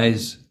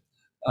recognize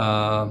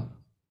my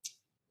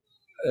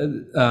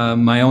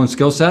own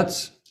skill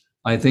sets.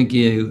 I think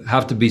you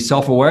have to be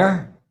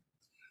self-aware.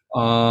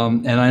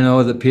 And I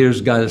know that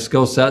Peter's got a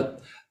skill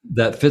set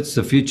that fits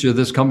the future of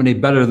this company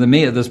better than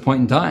me at this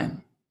point in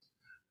time.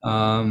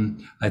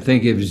 I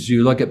think if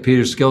you look at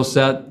Peter's skill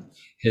set,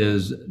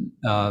 his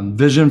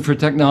vision for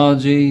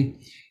technology,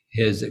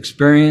 his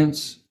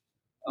experience,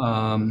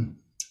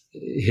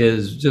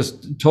 his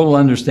just total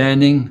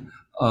understanding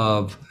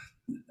of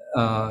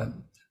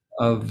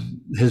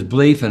his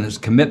belief and his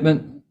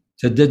commitment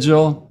to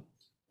digital,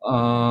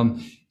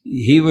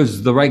 he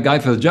was the right guy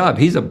for the job.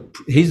 He's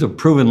a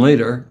proven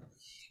leader,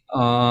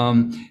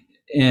 and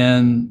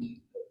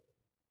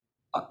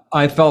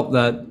I felt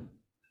that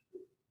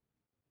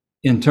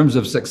in terms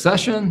of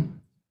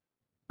succession,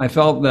 I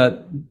felt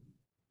that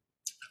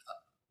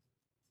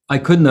I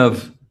couldn't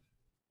have,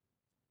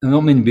 I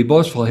don't mean to be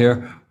boastful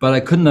here, but I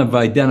couldn't have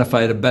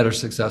identified a better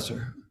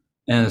successor.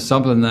 And it's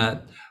something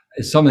that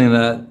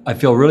I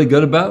feel really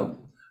good about.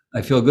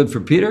 I feel good for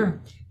Peter,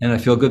 and I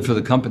feel good for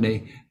the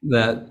company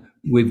that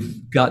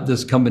we've got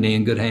this company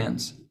in good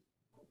hands.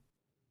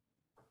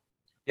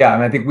 Yeah,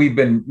 and I think we've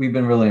been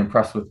really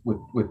impressed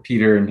with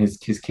Peter and his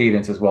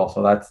cadence as well.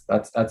 So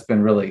that's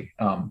been really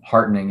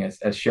heartening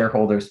as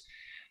shareholders.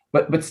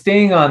 But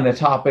staying on the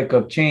topic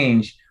of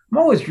change, I'm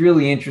always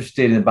really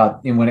interested in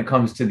when it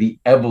comes to the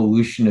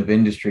evolution of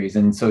industries.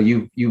 And so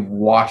you've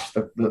watched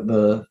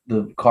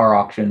the car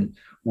auction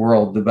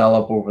world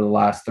develop over the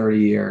last 30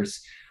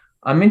 years.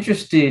 I'm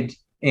interested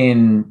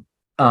in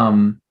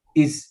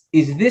is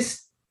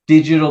this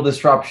digital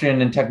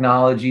disruption and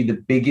technology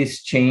the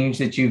biggest change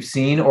that you've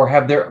seen, or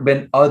have there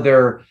been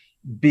other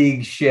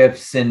big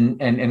shifts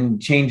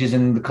and changes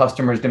in the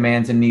customer's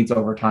demands and needs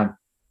over time?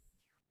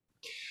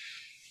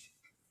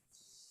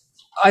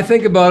 I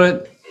think about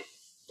it,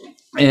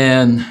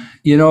 and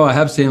I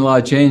have seen a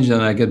lot of change,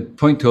 and I could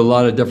point to a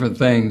lot of different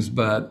things,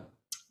 but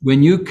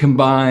when you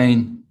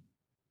combine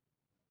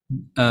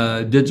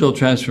digital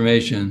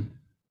transformation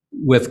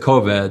with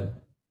COVID,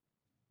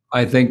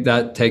 I think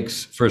that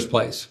takes first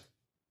place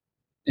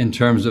in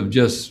terms of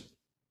just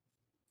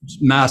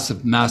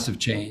massive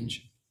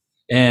change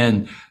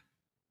and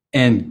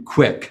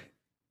quick,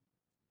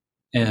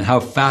 and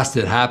how fast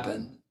it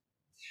happened.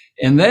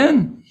 And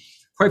then,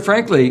 quite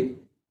frankly,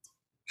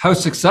 how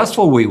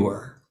successful we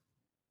were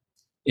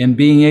in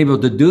being able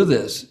to do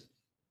this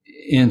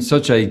in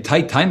such a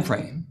tight time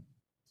frame.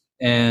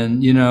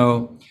 And,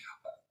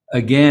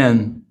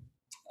 again,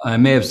 I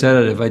may have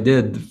said it. If I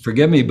did,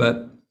 forgive me,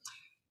 but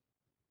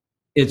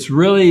it's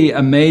really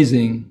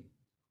amazing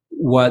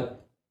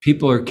what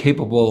people are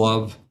capable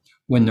of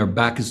when their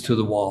back is to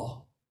the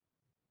wall.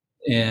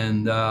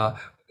 And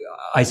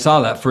I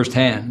saw that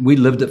firsthand. We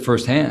lived it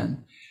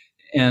firsthand.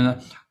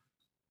 And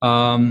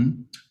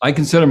I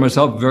consider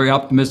myself a very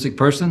optimistic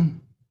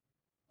person.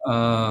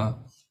 I'm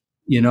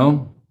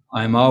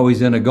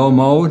always in a go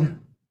mode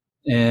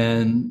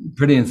and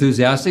pretty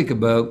enthusiastic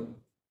about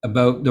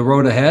the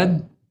road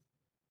ahead,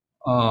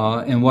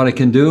 and what I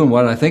can do and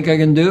what I think I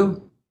can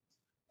do.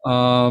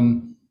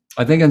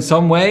 I think in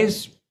some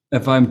ways,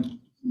 if I'm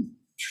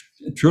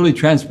truly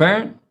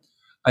transparent,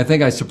 I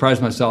think I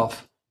surprised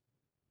myself.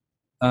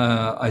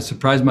 I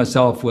surprised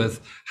myself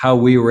with how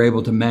we were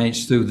able to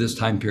manage through this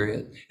time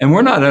period. And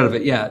we're not out of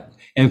it yet,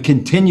 and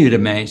continue to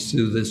manage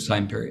through this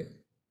time period.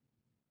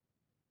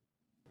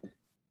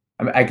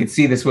 I could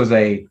see this was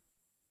a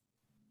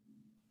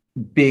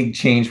big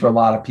change for a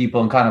lot of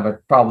people, and kind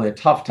of probably a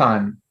tough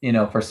time,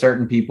 for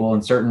certain people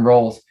in certain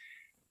roles.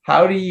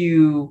 How do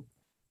you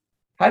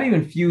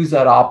infuse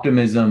that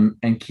optimism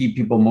and keep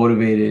people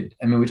motivated?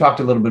 I mean, we talked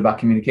a little bit about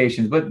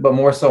communications, but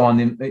more so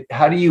on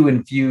how do you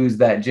infuse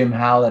that Jim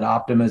Hallett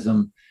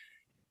optimism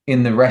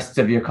in the rest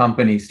of your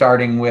company,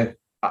 starting with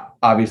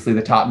obviously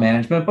the top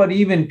management, but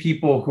even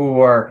people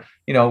who are,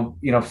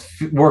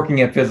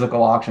 working at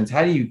physical auctions?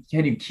 How do you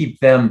keep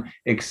them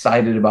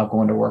excited about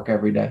going to work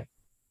every day?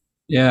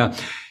 Yeah.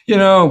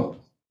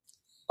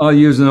 I'll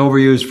use an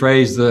overused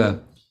phrase, the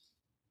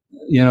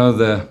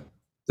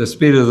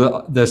speed of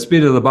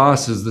the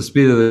boss is the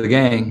speed of the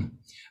gang.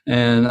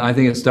 And I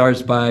think it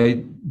starts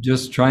by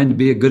just trying to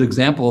be a good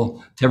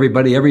example to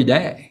everybody every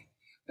day.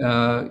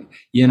 It's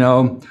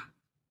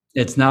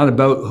not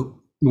about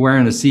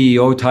wearing a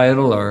CEO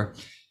title or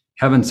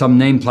having some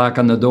name plaque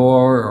on the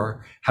door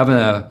or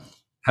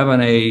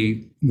having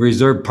a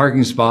reserved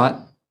parking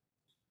spot.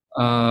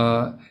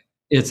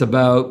 It's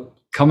about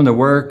coming to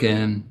work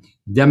and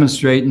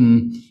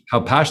demonstrating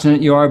how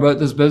passionate you are about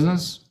this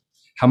business,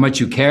 how much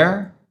you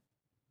care,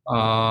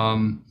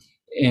 and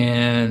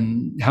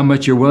how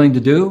much you're willing to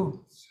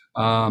do.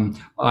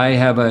 I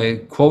have a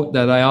quote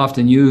that I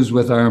often use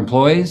with our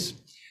employees,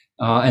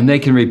 and they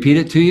can repeat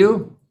it to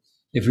you.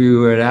 If you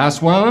were to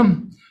ask one of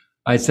them,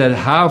 I said,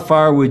 how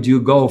far would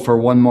you go for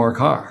one more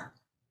car?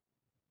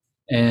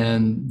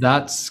 And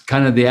that's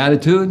kind of the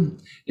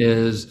attitude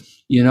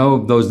is, you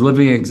know, those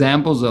living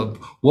examples of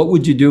what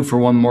would you do for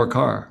one more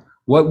car?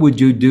 What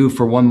would you do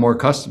for one more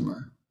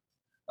customer?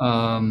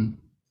 And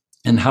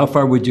how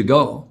far would you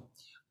go?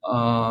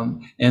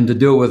 And to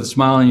do it with a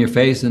smile on your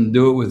face and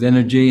do it with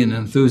energy and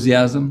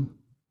enthusiasm.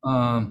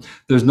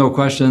 There's no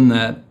question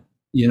that,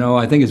 you know,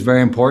 I think it's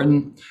very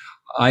important.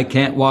 I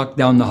can't walk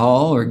down the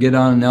hall or get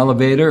on an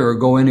elevator or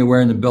go anywhere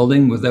in the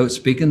building without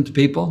speaking to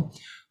people.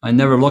 I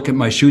never look at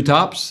my shoe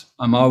tops.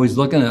 I'm always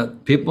looking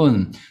at people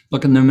and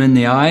looking them in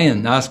the eye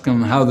and asking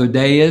them how their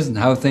day is and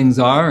how things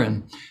are.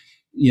 And,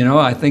 you know,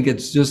 I think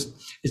it's just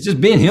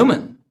being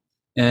human,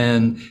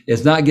 and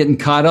it's not getting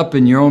caught up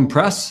in your own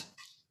press,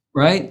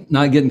 right?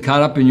 Not getting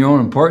caught up in your own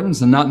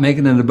importance and not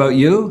making it about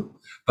you,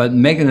 but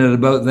making it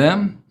about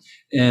them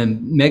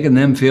and making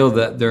them feel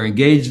that they're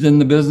engaged in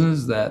the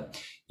business,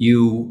 that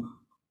you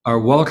are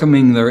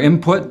welcoming their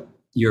input,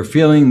 you're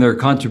feeling their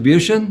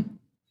contribution.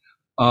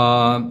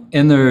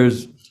 And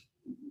there's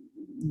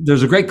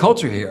a great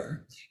culture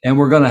here, and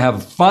we're going to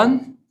have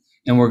fun,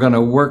 and we're going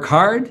to work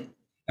hard,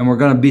 and we're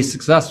going to be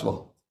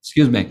successful.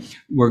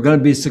 We're going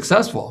to be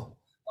successful.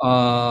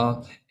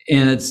 And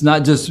it's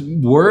not just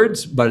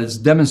words, but it's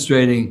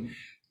demonstrating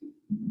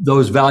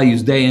those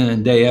values day in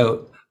and day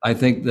out. I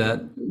think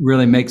that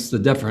really makes the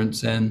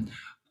difference. And,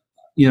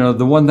 you know,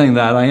 the one thing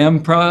that I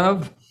am proud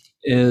of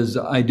is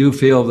I do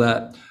feel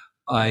that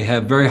I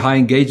have very high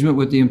engagement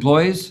with the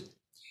employees,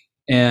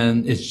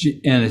 and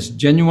it's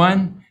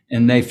genuine,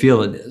 and they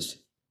feel it is.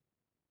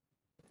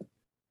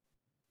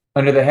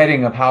 Under the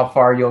heading of how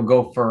far you'll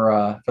go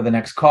for the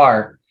next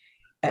car,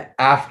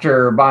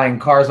 after buying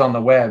Cars on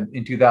the Web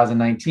in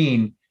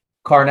 2019,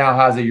 Car now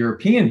has a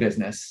European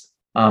business.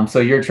 So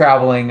you're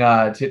traveling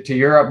to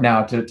Europe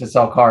now to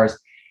sell cars.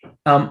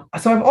 So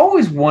I've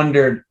always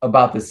wondered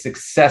about the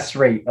success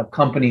rate of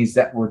companies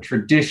that were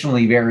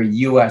traditionally very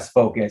US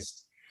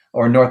focused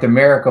or North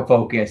America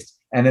focused,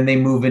 and then they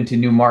move into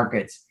new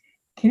markets.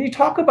 Can you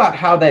talk about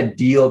how that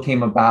deal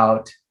came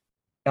about,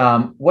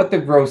 what the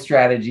growth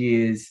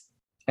strategy is,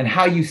 and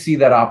how you see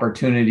that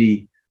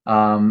opportunity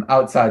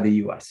outside the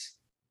US?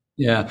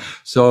 Yeah.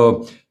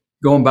 So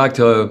going back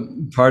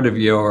to part of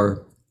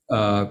your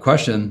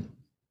question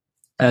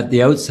at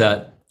the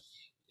outset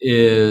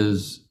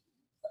is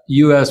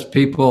US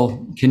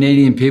people,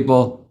 Canadian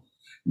people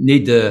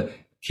need to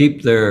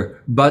keep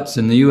their butts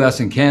in the US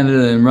and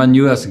Canada and run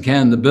US and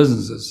Canada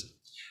businesses.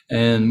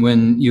 And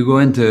when you go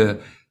into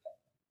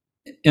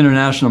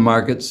international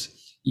markets,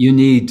 you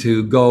need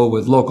to go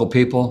with local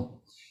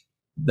people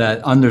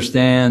that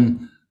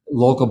understand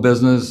local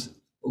business,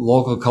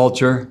 local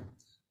culture.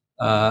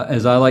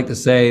 As I like to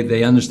say,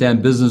 they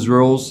understand business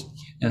rules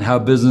and how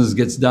business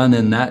gets done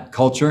in that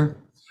culture.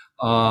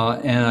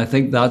 And I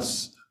think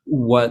that's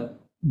what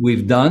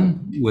we've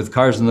done with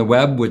Cars on the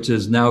Web, which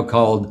is now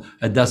called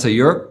ADESA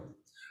Europe.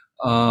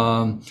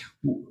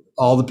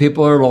 All the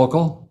people are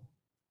local,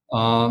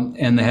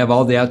 and they have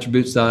all the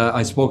attributes that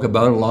I spoke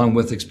about, along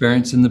with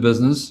experience in the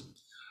business.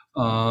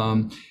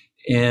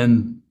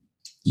 And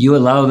you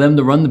allow them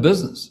to run the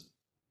business.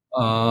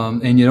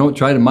 And you don't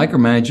try to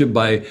micromanage it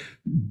by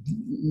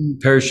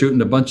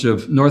parachuting a bunch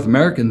of North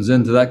Americans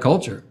into that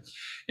culture.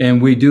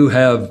 And we do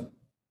have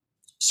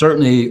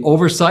certainly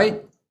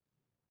oversight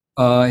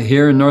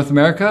here in North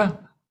America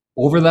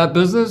over that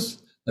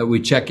business, that we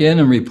check in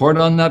and report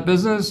on that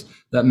business,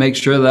 that makes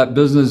sure that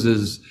business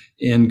is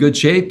in good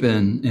shape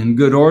and in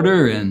good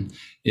order and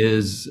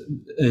is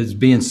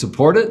being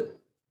supported,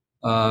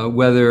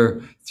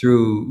 whether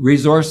through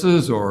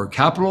resources or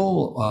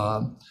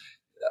capital,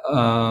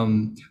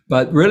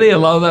 but really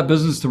allow that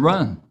business to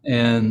run.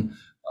 And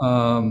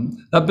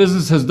that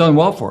business has done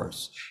well for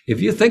us.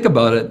 If you think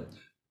about it,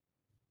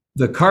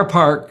 the car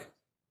park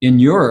in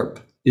Europe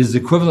is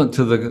equivalent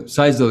to the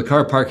size of the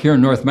car park here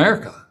in North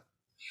America.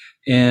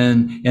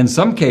 And in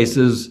some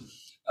cases,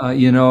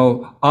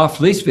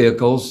 off-lease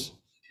vehicles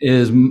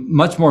is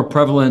much more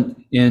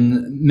prevalent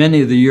in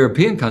many of the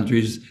European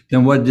countries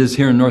than what it is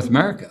here in North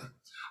America.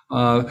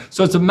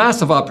 So it's a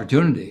massive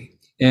opportunity.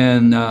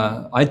 And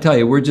I tell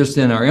you, we're just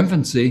in our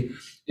infancy,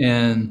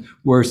 and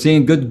we're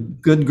seeing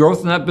good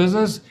growth in that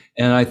business.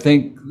 And I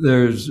think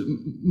there's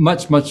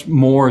much, much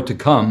more to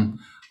come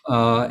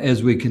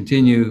as we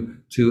continue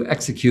to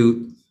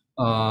execute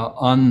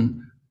on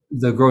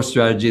the growth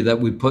strategy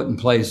that we put in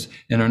place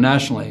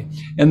internationally.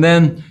 And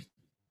then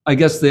I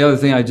guess the other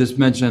thing I just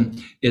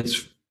mentioned,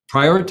 it's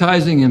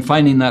prioritizing and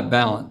finding that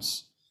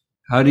balance.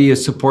 How do you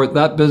support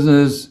that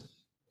business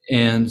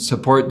and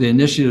support the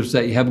initiatives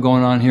that you have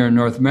going on here in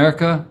North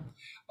America,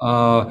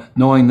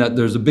 knowing that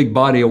there's a big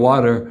body of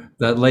water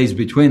that lays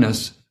between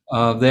us?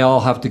 They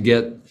all have to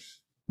get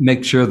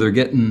make sure they're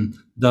getting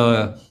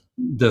the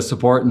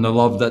support and the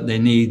love that they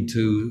need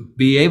to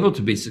be able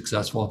to be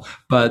successful.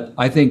 But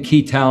I think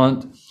key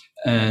talent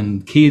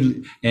and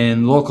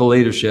local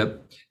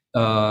leadership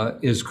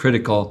is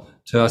critical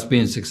to us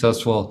being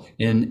successful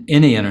in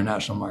any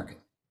international market.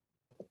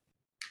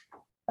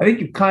 I think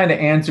you've kind of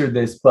answered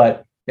this,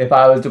 but if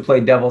I was to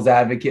play devil's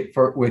advocate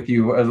with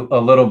you a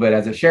little bit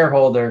as a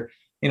shareholder,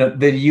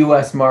 the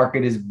U.S.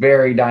 market is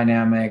very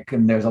dynamic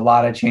and there's a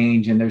lot of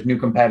change and there's new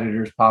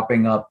competitors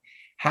popping up.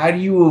 How do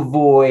you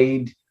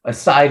avoid,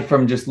 aside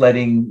from just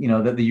letting,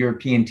 the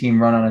European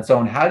team run on its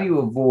own, how do you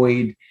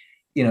avoid,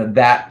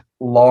 that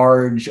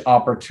large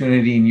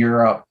opportunity in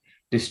Europe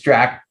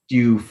distract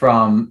you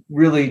from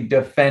really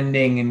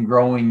defending and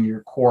growing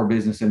your core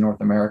business in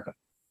North America?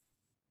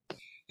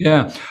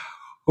 Yeah.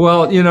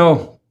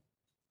 Well,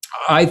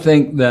 I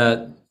think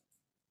that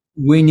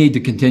we need to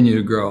continue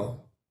to grow.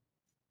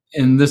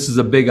 And this is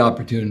a big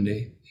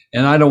opportunity.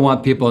 And I don't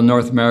want people in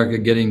North America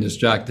getting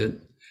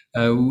distracted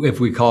if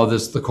we call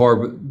this the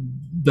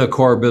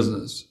core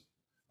business.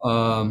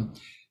 And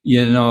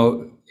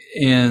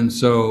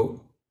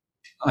so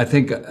I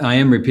think I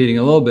am repeating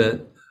a little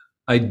bit.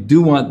 I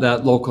do want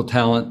that local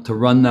talent to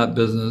run that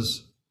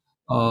business.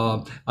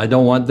 I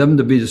don't want them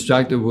to be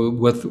distracted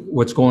with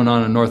what's going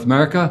on in North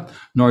America,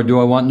 nor do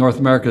I want North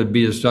America to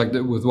be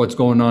distracted with what's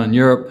going on in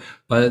Europe.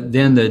 But at the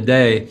end of the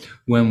day,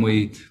 when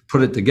we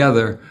put it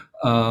together,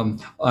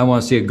 I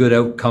want to see a good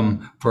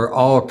outcome for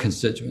all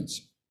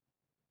constituents.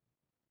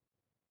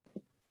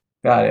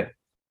 Got it.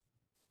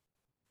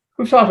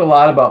 We've talked a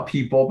lot about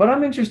people, but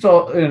I'm interested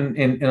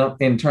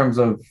in terms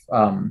of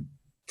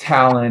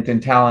talent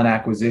and talent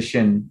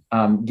acquisition,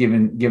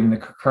 given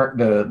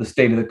the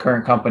state of the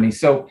current company.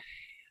 So,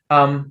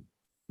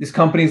 this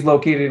company is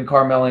located in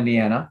Carmel,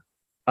 Indiana.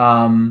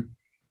 Are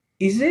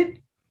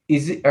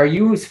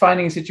you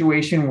finding a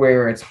situation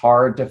where it's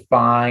hard to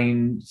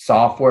find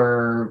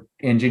software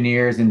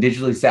engineers and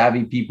digitally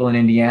savvy people in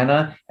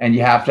Indiana and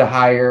you have to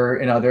hire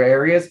in other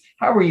areas?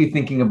 How are you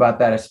thinking about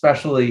that,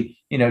 especially,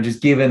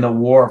 just given the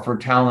war for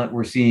talent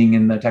we're seeing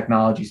in the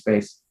technology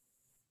space?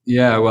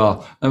 Yeah,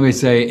 well, let me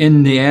say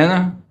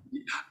Indiana,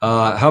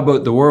 how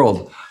about the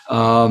world?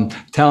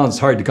 Talent's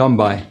hard to come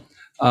by.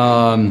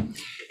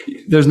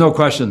 There's no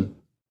question,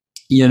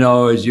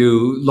 as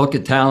you look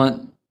at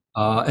talent,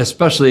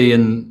 especially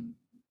in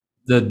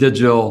the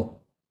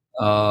digital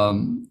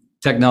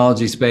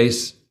technology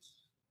space,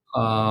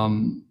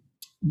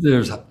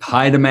 there's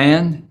high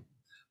demand,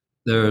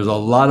 there's a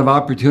lot of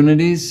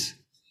opportunities,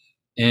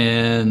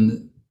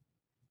 and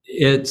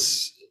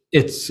it's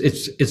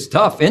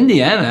tough.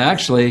 Indiana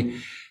actually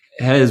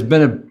has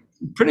been a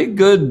pretty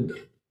good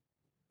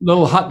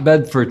little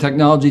hotbed for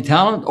technology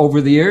talent over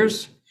the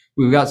years.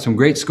 We've got some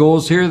great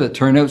schools here that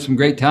turn out some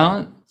great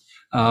talent,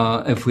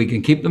 if we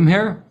can keep them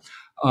here.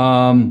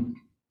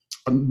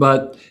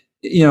 But,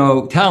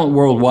 talent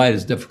worldwide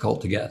is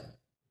difficult to get.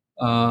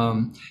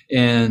 And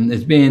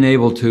it's being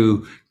able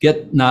to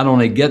not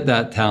only get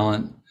that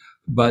talent,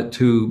 but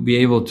to be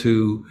able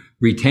to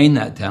retain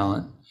that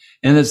talent.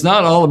 And it's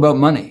not all about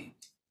money.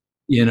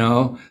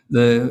 I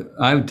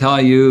would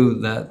tell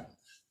you that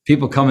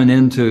people coming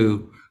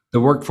into the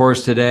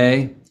workforce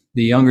today,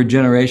 the younger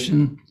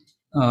generation,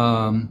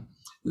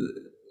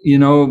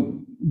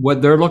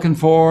 what they're looking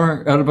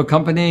for out of a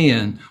company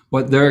and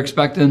what they're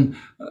expecting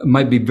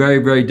might be very,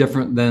 very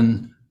different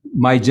than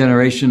my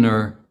generation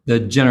or the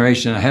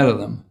generation ahead of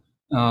them.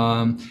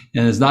 And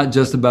it's not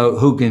just about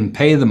who can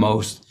pay the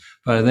most,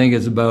 but I think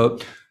it's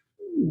about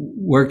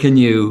where can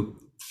you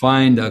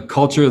find a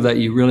culture that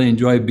you really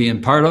enjoy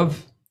being part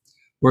of?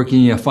 Where can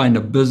you find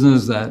a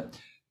business that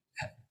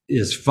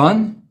is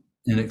fun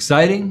and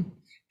exciting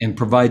and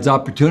provides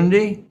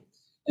opportunity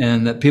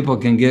and that people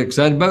can get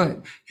excited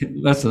about?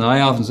 Listen,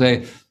 I often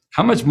say,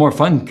 how much more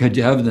fun could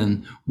you have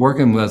than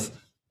working with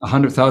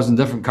 100,000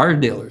 different car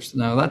dealers?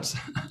 Now that's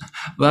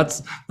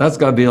got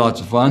to be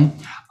lots of fun.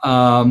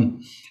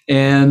 And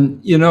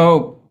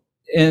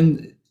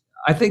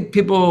I think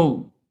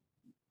people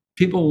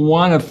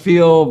want to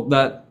feel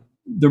that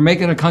they're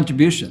making a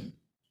contribution.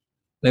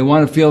 They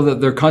want to feel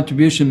that their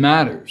contribution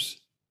matters,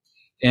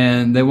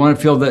 and they want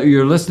to feel that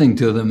you're listening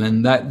to them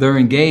and that they're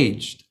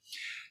engaged.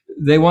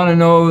 They want to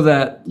know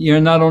that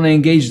you're not only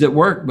engaged at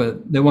work,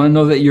 but they want to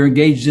know that you're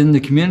engaged in the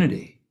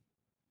community.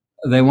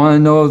 They want to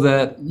know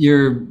that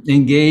you're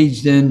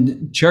engaged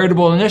in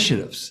charitable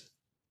initiatives,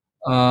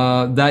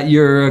 that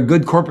you're a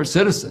good corporate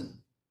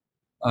citizen,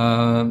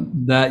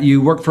 that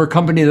you work for a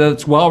company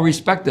that's well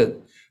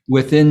respected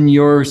within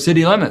your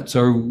city limits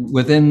or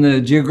within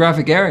the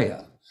geographic area.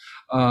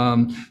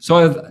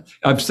 So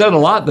I've said a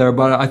lot there,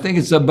 but I think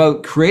it's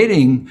about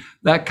creating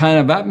that kind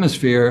of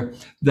atmosphere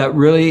that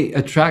really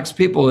attracts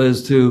people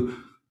as to,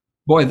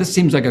 boy, this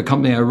seems like a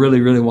company I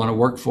really, really want to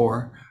work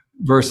for,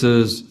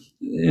 versus,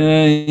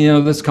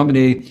 this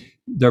company,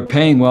 they're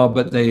paying well,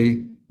 but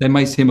they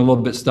might seem a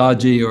little bit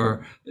stodgy,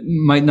 or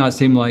might not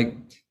seem like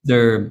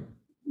they're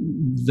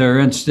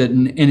interested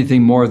in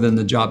anything more than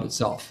the job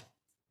itself.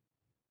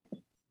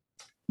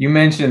 You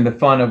mentioned the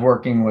fun of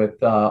working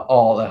with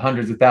all the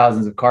hundreds of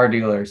thousands of car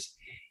dealers.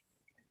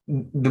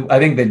 I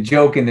think the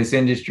joke in this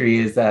industry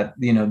is that,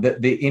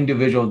 the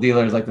individual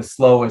dealer is like the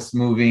slowest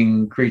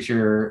moving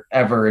creature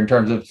ever in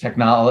terms of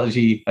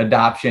technology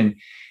adoption.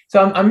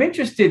 So I'm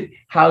interested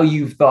how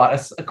you've thought,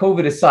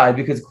 COVID aside,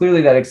 because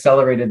clearly that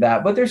accelerated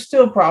that, but there's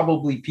still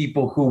probably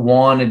people who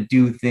want to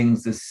do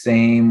things the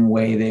same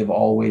way they've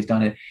always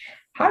done it.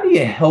 How do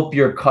you help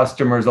your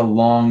customers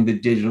along the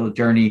digital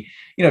journey,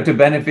 to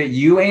benefit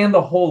you and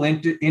the whole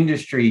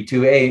industry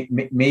to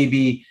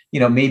maybe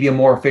a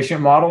more efficient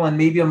model, and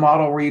maybe a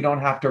model where you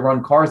don't have to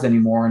run cars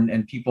anymore,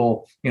 and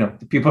people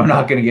are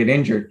not going to get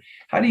injured?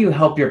 How do you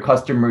help your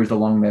customers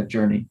along that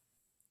journey?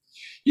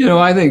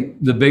 I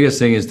think the biggest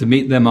thing is to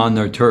meet them on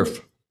their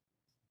turf,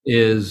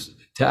 is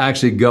to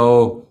actually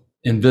go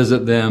and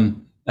visit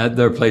them at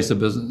their place of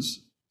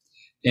business.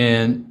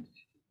 And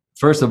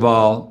first of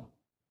all,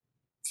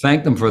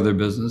 thank them for their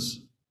business,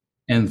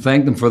 and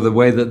thank them for the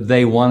way that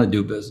they want to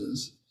do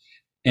business,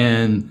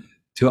 and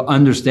to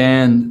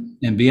understand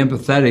and be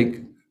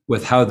empathetic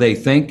with how they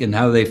think and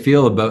how they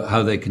feel about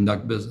how they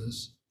conduct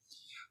business.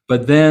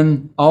 But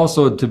then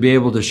also to be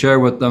able to share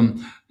with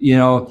them,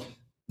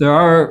 there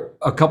are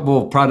a couple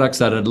of products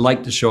that I'd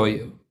like to show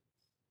you.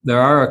 There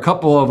are a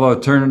couple of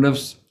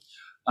alternatives.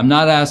 I'm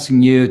not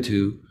asking you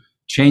to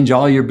change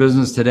all your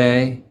business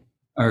today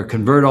or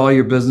convert all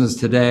your business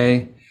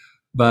today,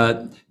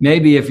 but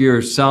maybe if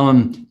you're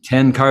selling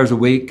 10 cars a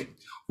week,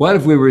 what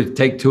if we were to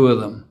take 2 of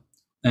them?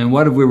 And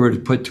what if we were to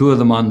put 2 of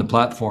them on the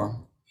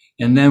platform?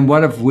 And then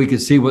what if we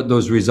could see what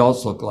those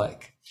results look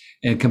like,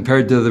 and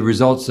compared to the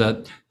results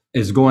that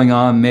is going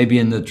on maybe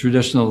in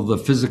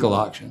the physical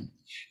auction?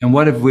 And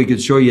what if we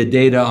could show you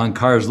data on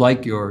cars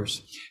like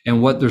yours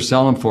and what they're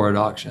selling for at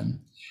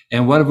auction?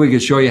 And what if we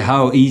could show you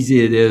how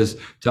easy it is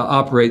to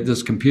operate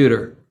this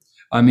computer?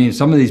 I mean,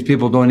 some of these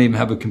people don't even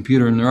have a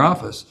computer in their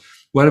office.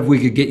 What if we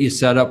could get you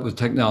set up with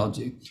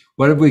technology?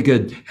 What if we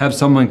could have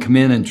someone come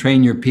in and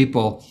train your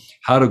people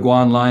how to go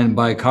online and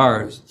buy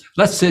cars?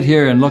 Let's sit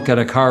here and look at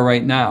a car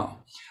right now.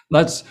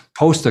 Let's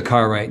post a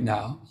car right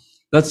now.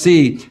 Let's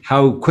see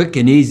how quick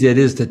and easy it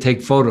is to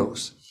take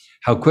photos,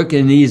 how quick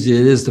and easy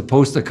it is to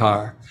post a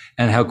car,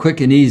 and how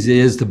quick and easy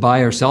it is to buy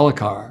or sell a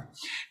car.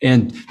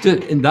 And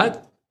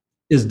that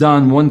is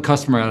done one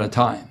customer at a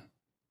time.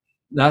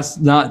 That's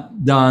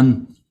not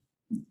done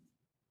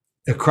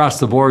across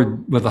the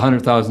board with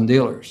 100,000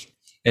 dealers.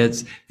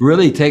 It's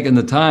really taken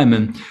the time.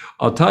 And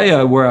I'll tell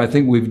you where I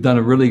think we've done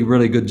a really,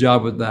 really good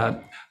job with that.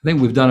 I think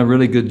we've done a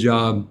really good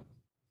job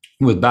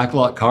with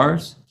Backlot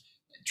Cars,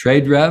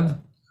 TradeRev,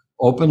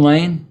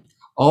 OpenLane,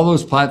 all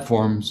those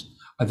platforms.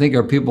 I think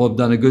our people have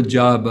done a good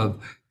job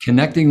of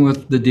connecting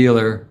with the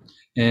dealer.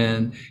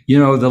 And,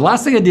 the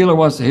last thing a dealer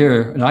wants to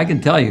hear, and I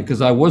can tell you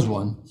because I was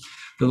one,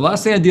 the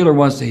last thing a dealer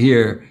wants to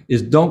hear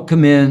is, don't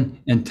come in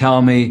and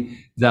tell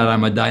me that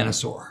I'm a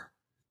dinosaur.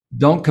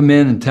 Don't come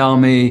in and tell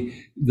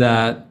me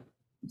that,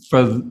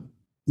 for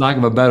lack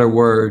of a better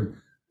word,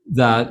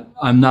 that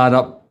I'm not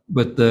up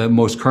with the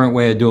most current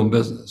way of doing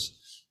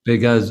business,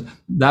 because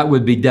that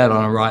would be dead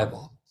on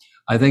arrival.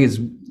 I think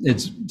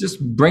it's just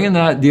bringing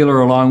that dealer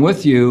along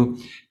with you,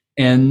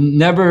 and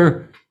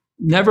never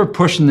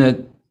pushing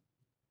it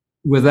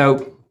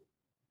without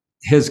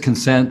his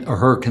consent or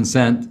her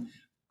consent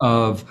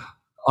of,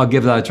 I'll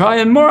give that a try.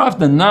 And more often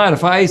than not,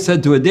 if I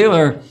said to a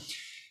dealer,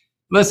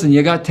 listen,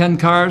 you got 10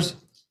 cars,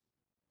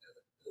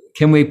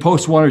 can we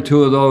post 1 or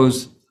 2 of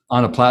those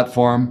on a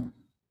platform?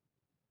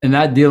 And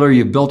that dealer,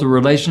 you built a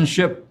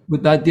relationship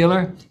with that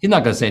dealer, he's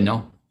not going to say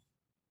no.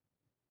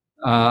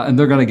 And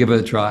they're going to give it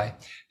a try.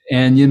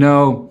 And,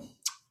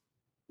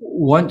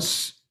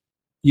 once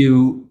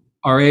you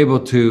are able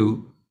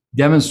to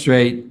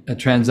demonstrate a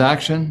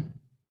transaction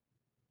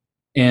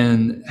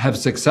and have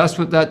success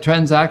with that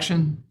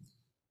transaction,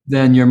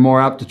 then you're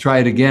more apt to try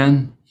it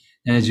again.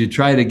 And as you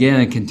try it again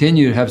and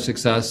continue to have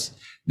success,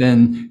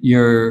 then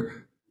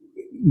you're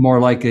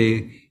more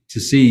likely to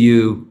see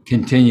you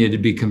continue to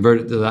be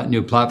converted to that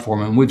new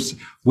platform. And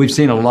we've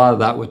seen a lot of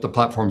that with the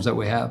platforms that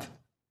we have.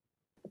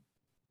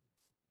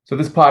 So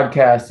this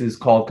podcast is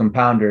called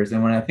Compounders.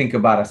 And when I think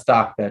about a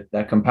stock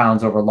that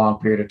compounds over a long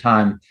period of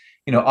time,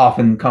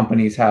 often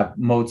companies have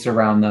moats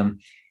around them.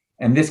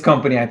 And this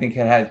company, I think,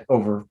 had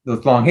over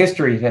this long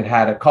history,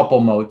 had a couple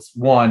moats.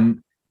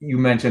 One, you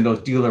mentioned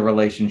those dealer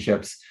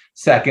relationships.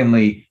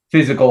 Secondly,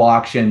 physical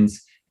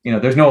auctions.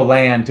 There's no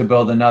land to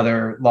build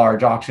another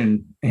large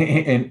auction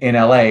in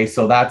LA.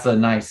 So that's a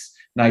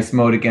nice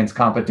moat against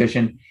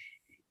competition.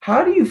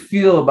 How do you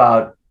feel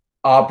about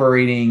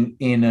operating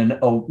in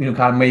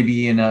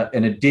maybe in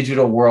a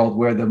digital world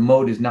where the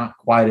moat is not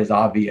quite as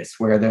obvious,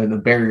 where the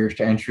barriers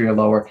to entry are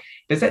lower?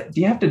 Do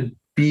you have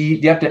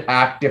to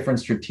act different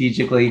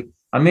strategically?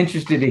 I'm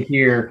interested to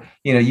hear,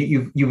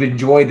 you've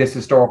enjoyed this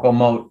historical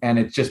moat, and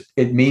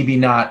it maybe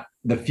not,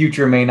 the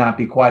future may not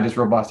be quite as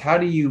robust. How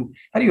do you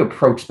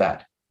approach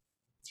that?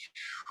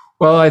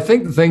 Well, I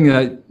think the thing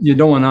that you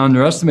don't want to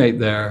underestimate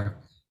there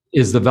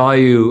is the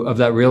value of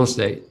that real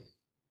estate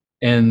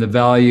and the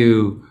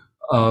value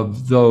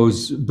of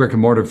those brick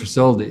and mortar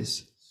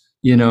facilities.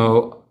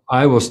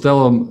 I will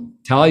still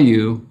tell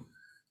you,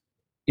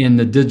 in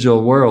the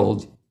digital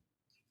world,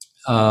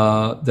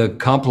 the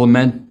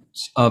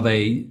complements of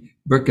a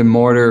brick and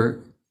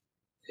mortar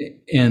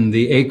and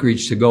the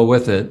acreage to go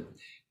with it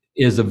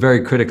is a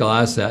very critical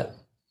asset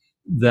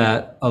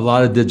that a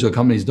lot of digital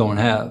companies don't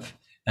have.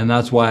 And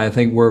that's why I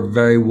think we're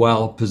very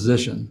well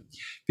positioned,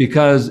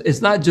 because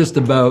it's not just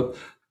about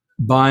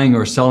buying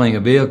or selling a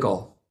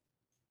vehicle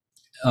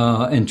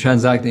and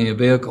transacting a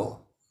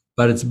vehicle,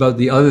 but it's about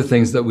the other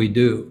things that we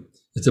do.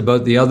 It's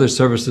about the other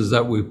services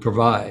that we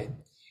provide.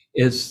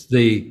 It's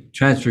the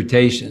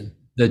transportation,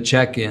 the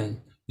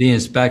check-in, the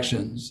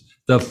inspections,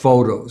 the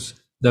photos,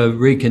 the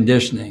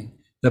reconditioning,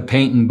 the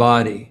paint and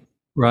body,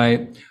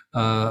 right?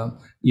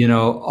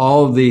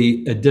 All of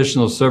the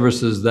additional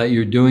services that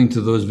you're doing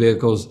to those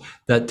vehicles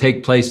that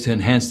take place to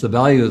enhance the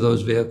value of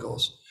those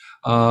vehicles.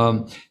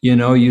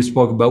 You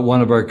spoke about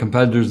one of our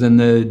competitors in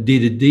the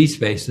D2D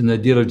space, in the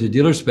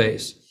dealer-to-dealer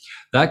space.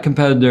 That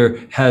competitor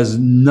has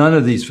none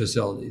of these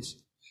facilities,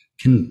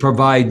 can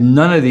provide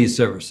none of these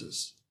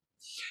services.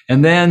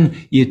 And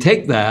then you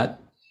take that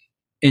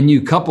and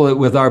you couple it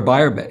with our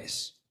buyer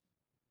base.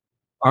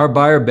 Our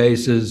buyer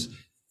base is,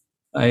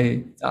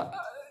 I'm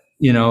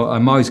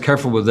always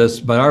careful with this,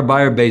 but our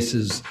buyer base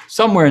is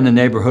somewhere in the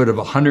neighborhood of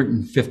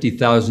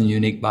 150,000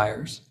 unique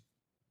buyers.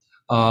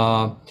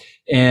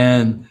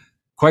 And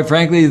quite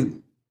frankly,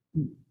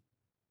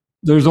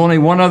 there's only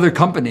one other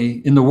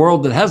company in the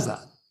world that has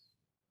that,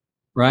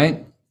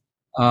 right?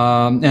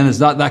 And it's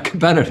not that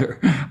competitor,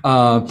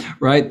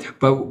 right?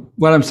 But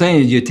what I'm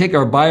saying is, you take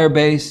our buyer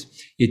base,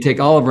 you take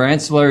all of our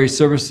ancillary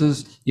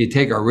services, you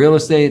take our real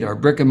estate, our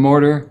brick and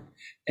mortar,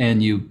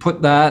 and you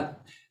put that,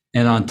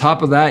 and on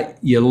top of that,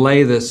 you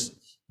lay this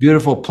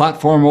beautiful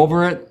platform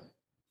over it.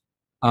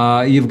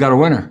 You've got a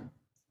winner.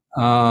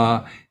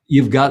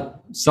 You've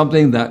got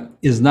something that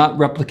is not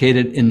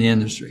replicated in the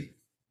industry.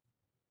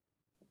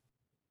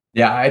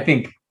 Yeah, I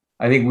think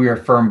we are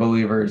firm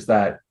believers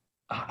that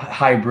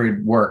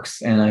hybrid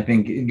works, and I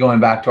think going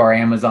back to our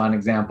Amazon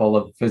example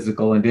of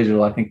physical and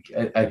digital, I think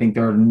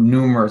there are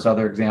numerous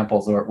other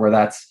examples where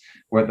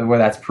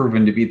that's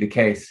proven to be the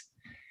case.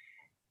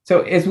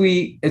 So as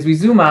we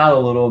zoom out a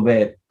little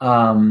bit,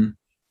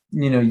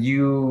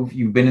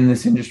 you've been in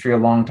this industry a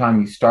long time.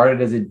 You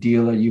started as a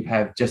dealer. You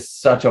have just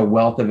such a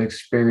wealth of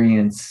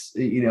experience,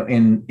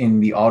 in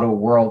the auto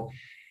world.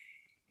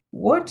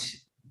 What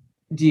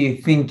do you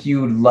think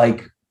you'd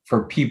like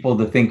for people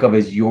to think of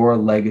as your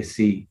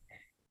legacy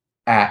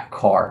at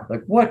KAR?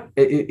 Like, what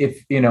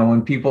if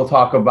when people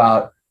talk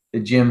about the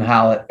Jim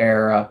Hallett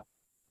era,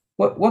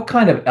 what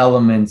kind of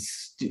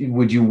elements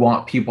would you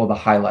want people to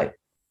highlight?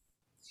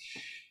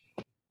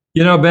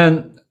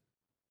 Ben,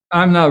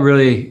 I'm not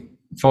really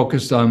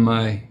focused on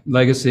my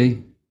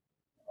legacy.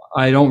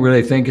 I don't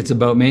really think it's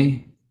about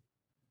me.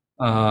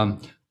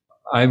 It's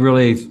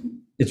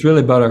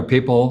really about our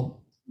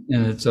people,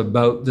 and it's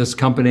about this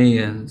company,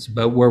 and it's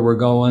about where we're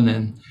going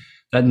and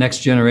that next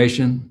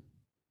generation.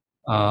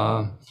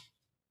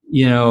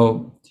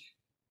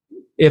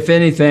 If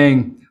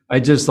anything, I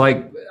just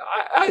like,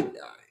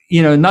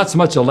 not so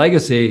much a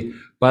legacy,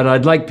 but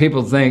I'd like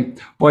people to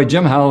think, boy,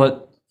 Jim Hallett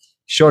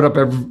showed up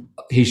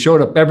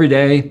every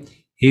day.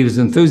 He was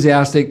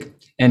enthusiastic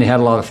and he had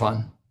a lot of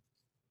fun.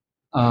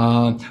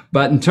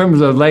 But in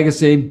terms of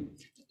legacy,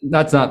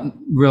 that's not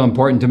real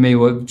important to me.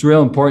 What's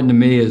real important to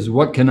me is,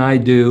 what can I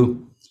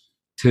do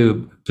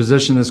to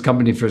position this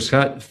company for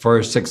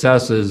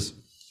success as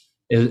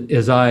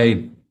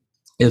I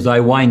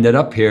wind it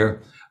up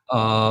here,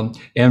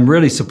 and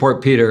really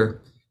support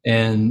Peter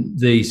and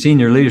the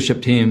senior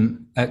leadership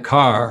team at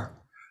KAR,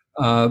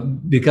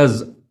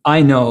 because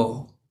I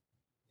know,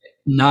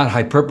 not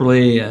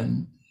hyperbole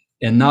and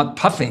not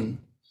puffing,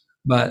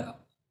 but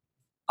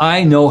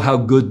I know how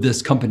good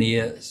this company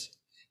is,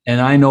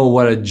 and I know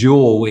what a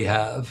jewel we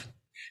have,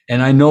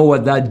 and I know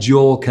what that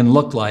jewel can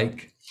look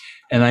like,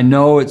 and I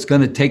know it's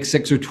going to take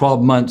 6 or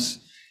 12 months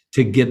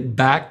to get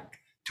back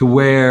to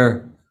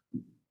where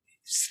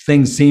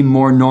things seem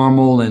more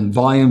normal and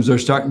volumes are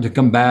starting to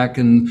come back,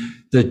 and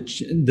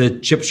the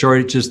chip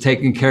shortage is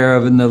taken care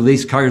of, and the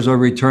lease cars are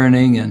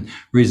returning, and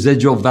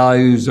residual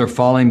values are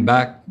falling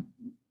back,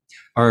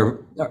 are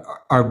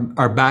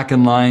back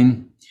in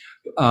line.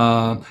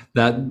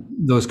 That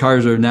those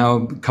cars are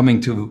now coming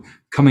to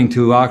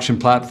auction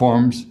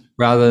platforms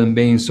rather than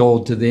being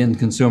sold to the end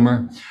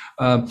consumer.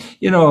 I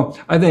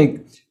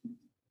think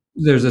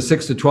there's a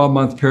 6 to 12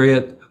 month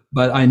period,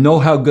 but I know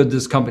how good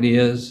this company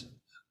is.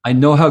 I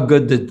know how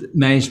good the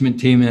management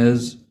team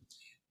is,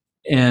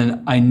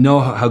 and I know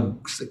how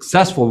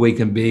successful we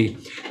can be,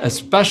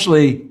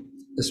 especially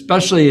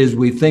as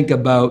we think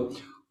about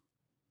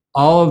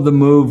all of the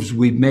moves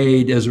we've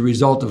made as a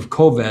result of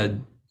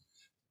COVID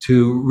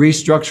to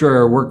restructure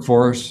our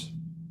workforce,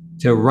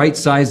 to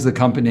right-size the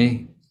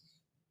company,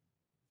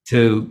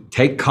 to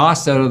take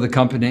costs out of the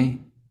company,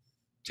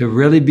 to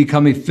really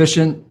become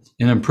efficient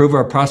and improve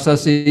our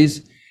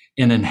processes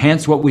and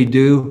enhance what we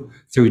do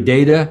through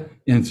data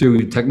and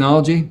through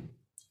technology.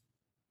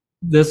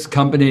 This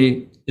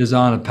company is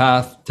on a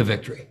path to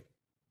victory.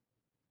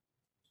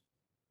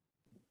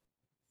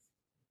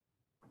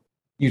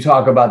 you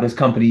talk about this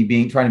company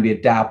trying to be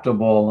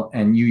adaptable,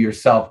 and you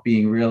yourself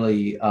being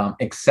really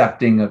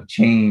accepting of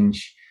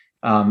change.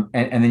 And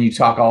then you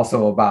talk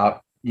also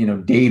about,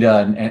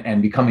 data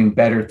and becoming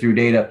better through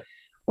data.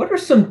 What are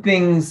some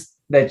things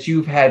that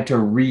you've had to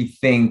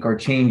rethink or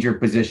change your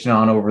position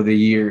on over the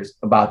years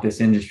about this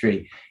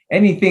industry?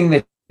 Anything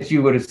that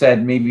you would have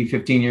said maybe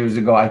 15 years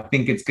ago, I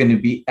think it's going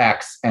to be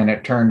X, and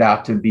it turned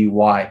out to be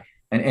Y,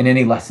 and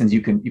any lessons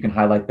you can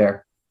highlight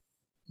there?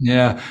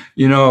 Yeah,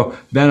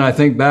 Ben, I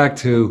think back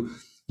to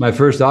my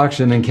first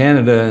auction in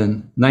Canada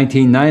in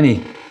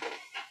 1990.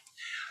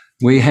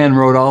 We hand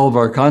wrote all of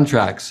our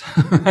contracts.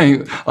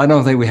 I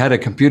don't think we had a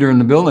computer in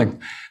the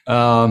building.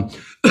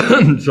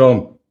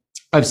 So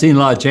I've seen a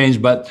lot of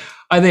change, but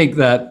I think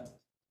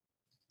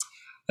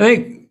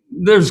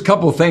there's a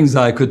couple of things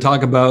that I could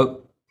talk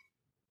about.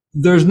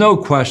 There's no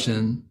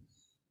question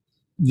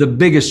the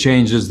biggest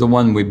change is the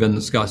one we've been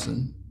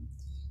discussing.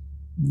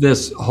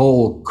 This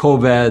whole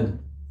COVID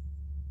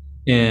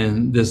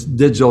and this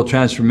digital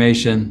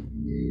transformation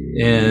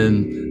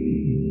and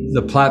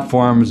the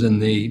platforms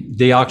and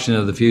the auction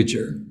of the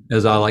future,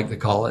 as I like to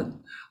call it,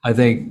 I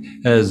think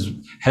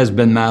has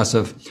been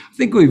massive. I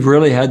think we've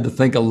really had to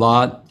think a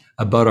lot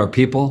about our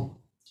people,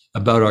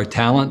 about our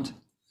talent,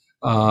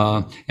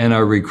 and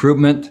our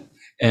recruitment,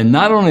 and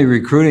not only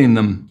recruiting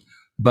them,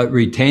 but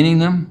retaining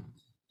them,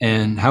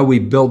 and how we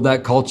build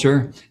that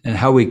culture and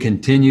how we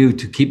continue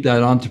to keep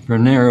that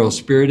entrepreneurial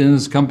spirit in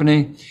this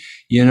company.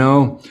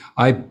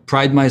 I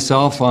pride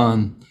myself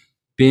on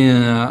being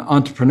an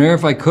entrepreneur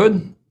if I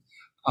could.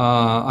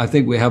 I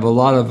think we have a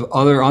lot of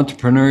other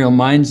entrepreneurial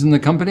minds in the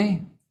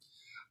company.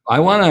 I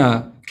want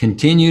to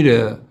continue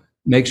to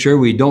make sure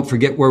we don't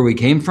forget where we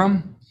came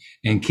from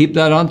and keep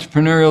that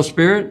entrepreneurial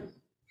spirit.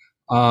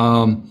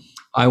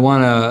 I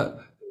want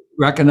to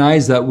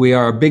recognize that we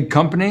are a big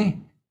company,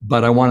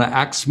 but I want to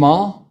act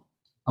small.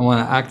 I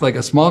want to act like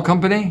a small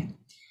company.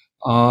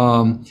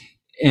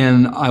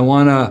 And I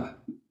want to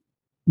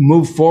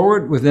move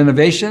forward with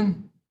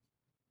innovation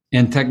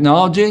and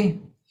technology,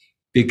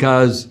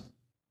 because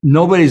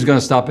nobody's going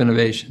to stop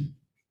innovation.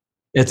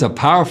 It's a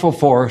powerful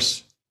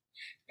force,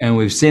 and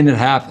we've seen it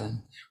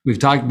happen. We've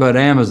talked about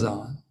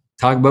Amazon,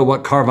 talk about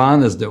what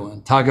Carvana is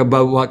doing, talk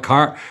about what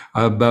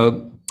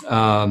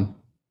I'm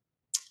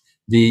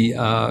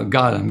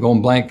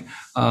going blank,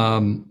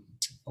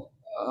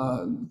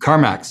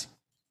 CarMax,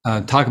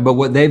 talk about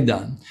what they've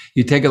done.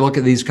 You take a look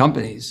at these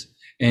companies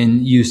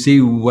and you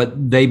see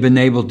what they've been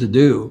able to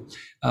do.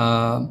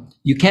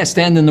 You can't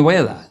stand in the way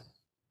of that.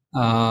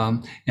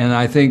 And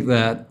I think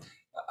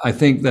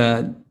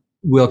that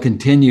we'll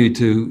continue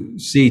to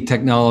see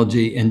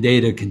technology and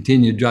data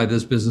continue to drive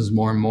this business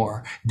more and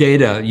more.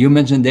 Data, you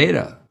mentioned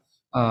data,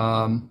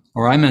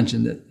 or I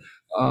mentioned it.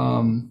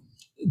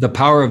 The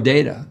power of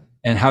data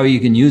and how you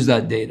can use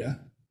that data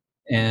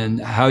and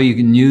how you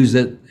can use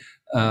it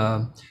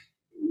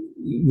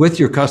with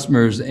your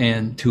customers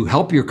and to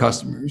help your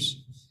customers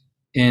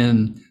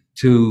and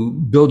to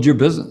build your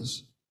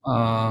business.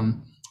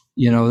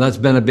 That's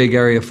been a big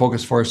area of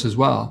focus for us as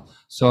well.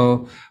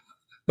 So,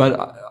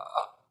 but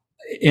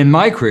in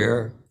my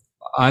career,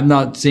 I've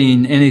not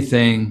seen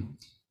anything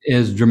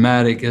as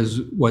dramatic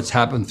as what's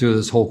happened through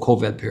this whole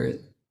COVID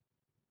period.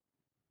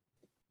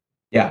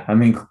 Yeah, I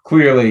mean,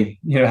 clearly,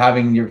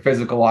 having your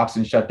physical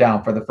auction shut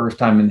down for the first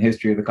time in the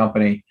history of the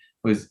company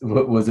was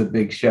a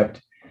big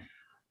shift.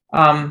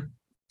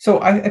 So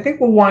I think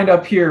we'll wind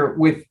up here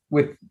with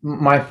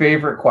my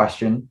favorite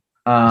question,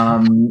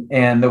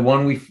 and the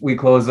one we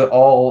close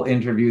all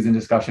interviews and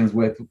discussions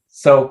with.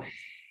 So,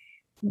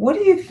 what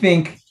do you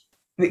think?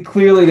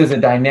 Clearly, there's a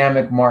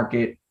dynamic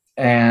market,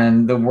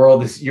 and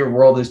your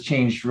world has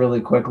changed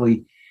really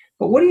quickly.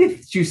 But what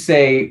would you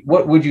say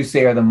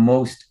are the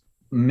most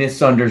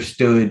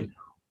misunderstood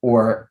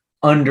or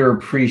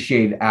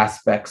underappreciated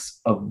aspects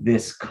of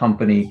this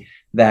company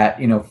that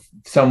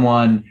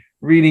someone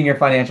reading your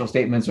financial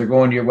statements or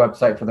going to your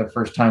website for the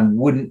first time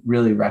wouldn't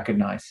really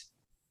recognize?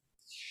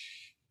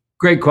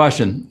 Great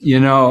question.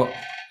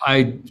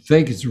 I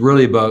think it's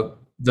really about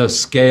the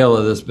scale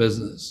of this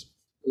business,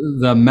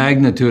 the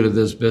magnitude of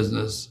this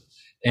business,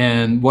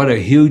 and what a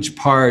huge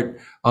part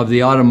of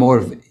the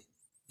automotive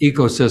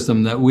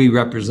ecosystem that we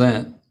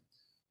represent.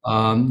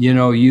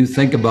 You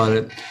think about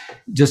it,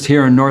 just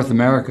here in North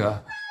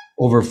America,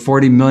 over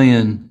 40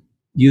 million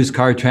used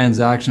car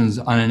transactions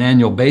on an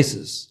annual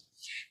basis.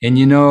 And,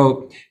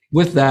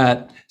 with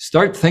that,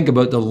 start to think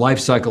about the life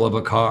cycle of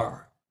a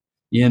car.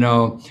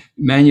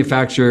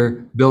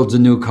 Manufacturer builds a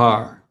new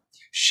car,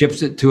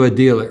 ships it to a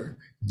dealer.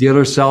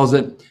 Dealer sells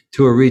it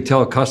to a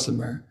retail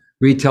customer.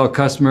 Retail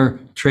customer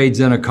trades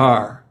in a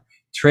car.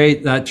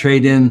 That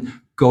trade-in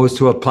goes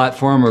to a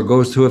platform or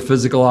goes to a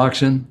physical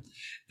auction.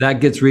 That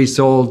gets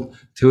resold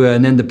to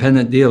an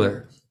independent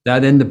dealer.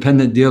 That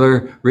independent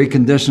dealer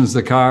reconditions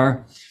the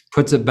car,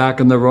 puts it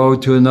back on the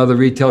road to another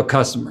retail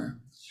customer.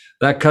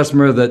 That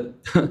customer that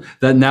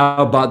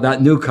now bought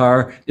that new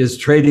car is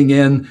trading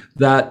in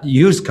that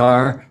used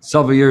car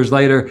several years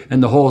later,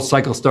 and the whole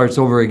cycle starts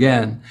over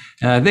again.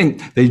 And I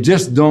think they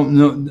just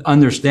don't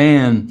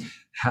understand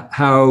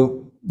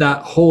how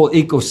that whole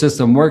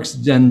ecosystem works,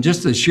 and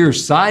just the sheer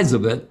size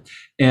of it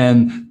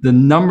and the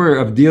number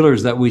of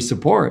dealers that we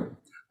support,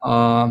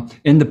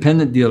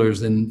 independent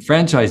dealers and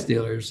franchise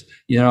dealers.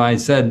 You know, I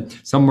said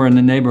somewhere in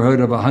the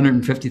neighborhood of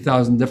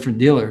 150,000 different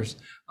dealers,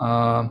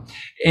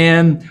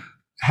 and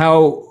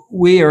how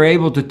we are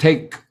able to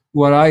take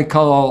what I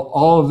call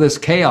all of this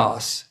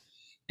chaos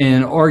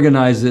and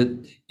organize it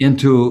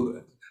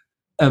into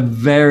a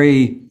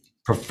very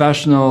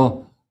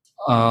professional,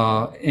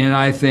 and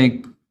I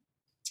think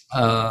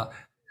a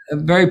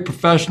very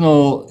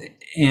professional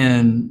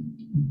and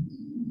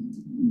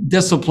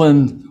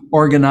disciplined,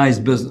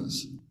 organized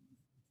business.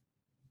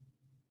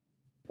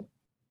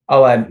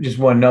 I'll add just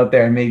one note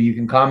there, and maybe you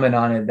can comment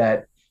on it,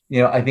 that,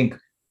 you know, I think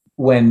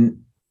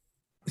when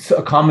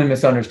a common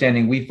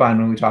misunderstanding we find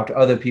when we talk to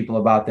other people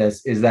about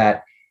this is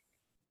that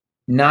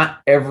not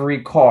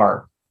every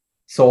car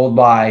sold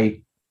by,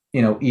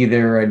 you know,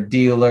 either a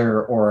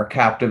dealer or a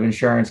captive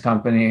insurance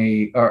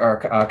company or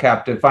a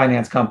captive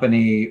finance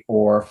company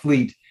or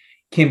fleet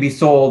can be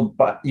sold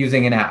by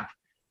using an app.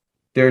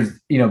 There's,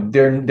 you know,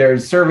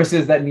 there's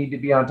services that need to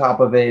be on top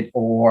of it,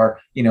 or,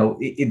 you know,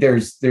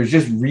 there's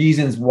just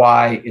reasons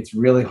why it's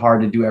really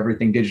hard to do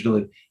everything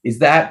digitally. Is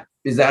that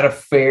a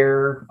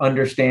fair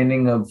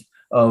understanding of,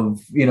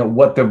 you know,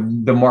 what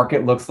the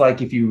market looks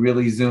like if you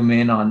really zoom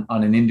in on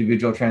an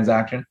individual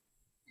transaction?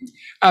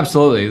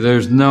 Absolutely.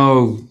 There's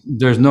no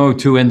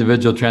two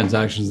individual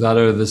transactions that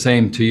are the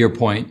same, to your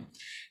point.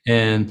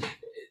 And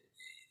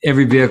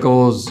every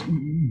vehicle is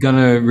going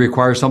to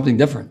require something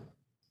different.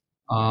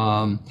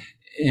 And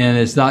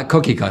it's not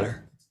cookie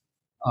cutter.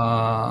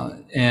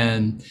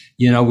 And,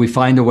 you know, we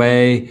find a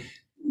way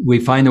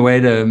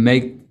to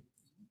make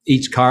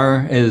each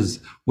car, as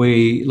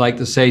we like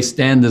to say,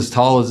 stand as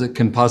tall as it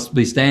can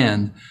possibly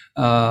stand,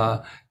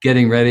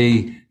 getting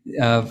ready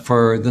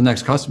for the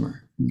next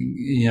customer,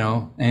 you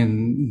know,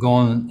 and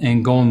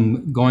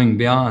going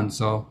beyond.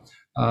 So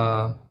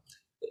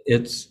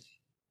it's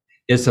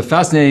a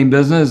fascinating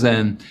business.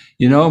 And,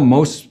 you know,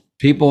 most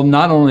people,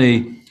 not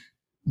only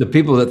the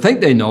people that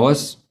think they know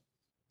us,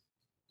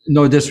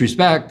 no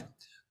disrespect,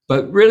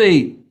 but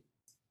really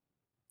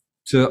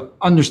to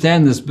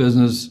understand this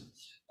business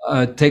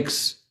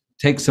takes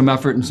some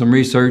effort and some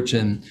research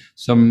and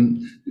some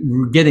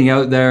getting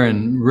out there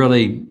and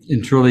really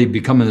and truly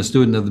becoming a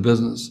student of the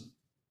business.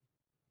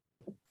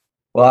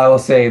 Well, I will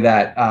say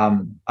that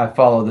I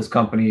follow this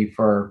company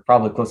for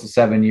probably close to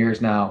 7 years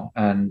now,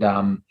 and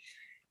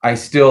I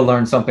still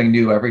learn something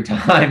new every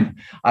time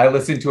I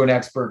listen to an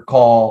expert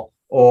call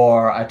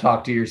or I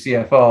talk to your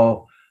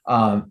CFO,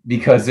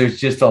 because there's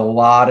just a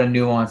lot of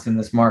nuance in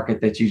this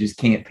market that you just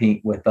can't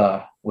paint with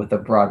a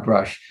broad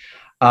brush.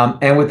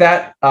 And with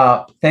that,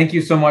 thank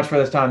you so much for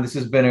this time. This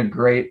has been a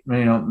great,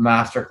 you know,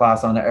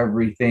 masterclass on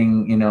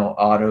everything, you know,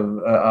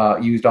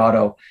 used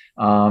auto.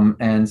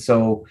 And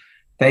so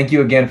thank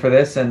you again for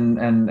this.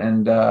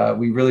 And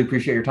we really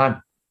appreciate your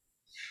time.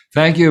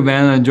 Thank you,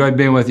 man. I enjoyed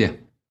being with you.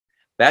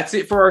 That's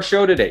it for our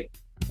show today.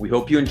 We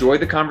hope you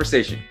enjoyed the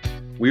conversation.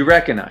 We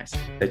recognize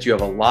that you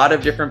have a lot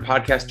of different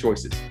podcast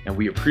choices, and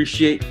we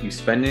appreciate you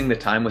spending the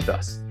time with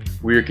us.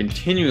 We are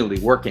continually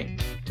working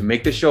to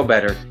make the show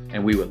better,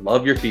 and we would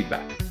love your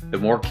feedback. The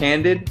more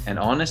candid and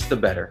honest, the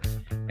better.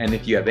 And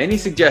if you have any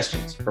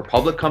suggestions for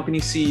public company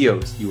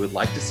CEOs you would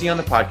like to see on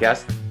the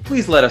podcast,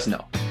 please let us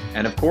know.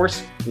 And of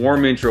course,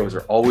 warm intros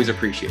are always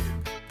appreciated.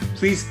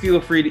 Please feel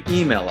free to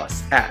email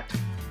us at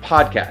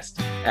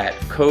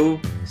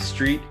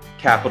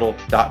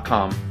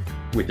podcast@covestreetcapital.com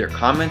with your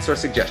comments or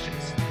suggestions.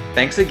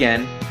 Thanks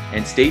again,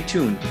 and stay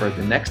tuned for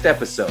the next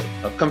episode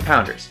of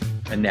Compounders,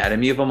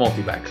 Anatomy of a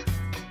Multibagger.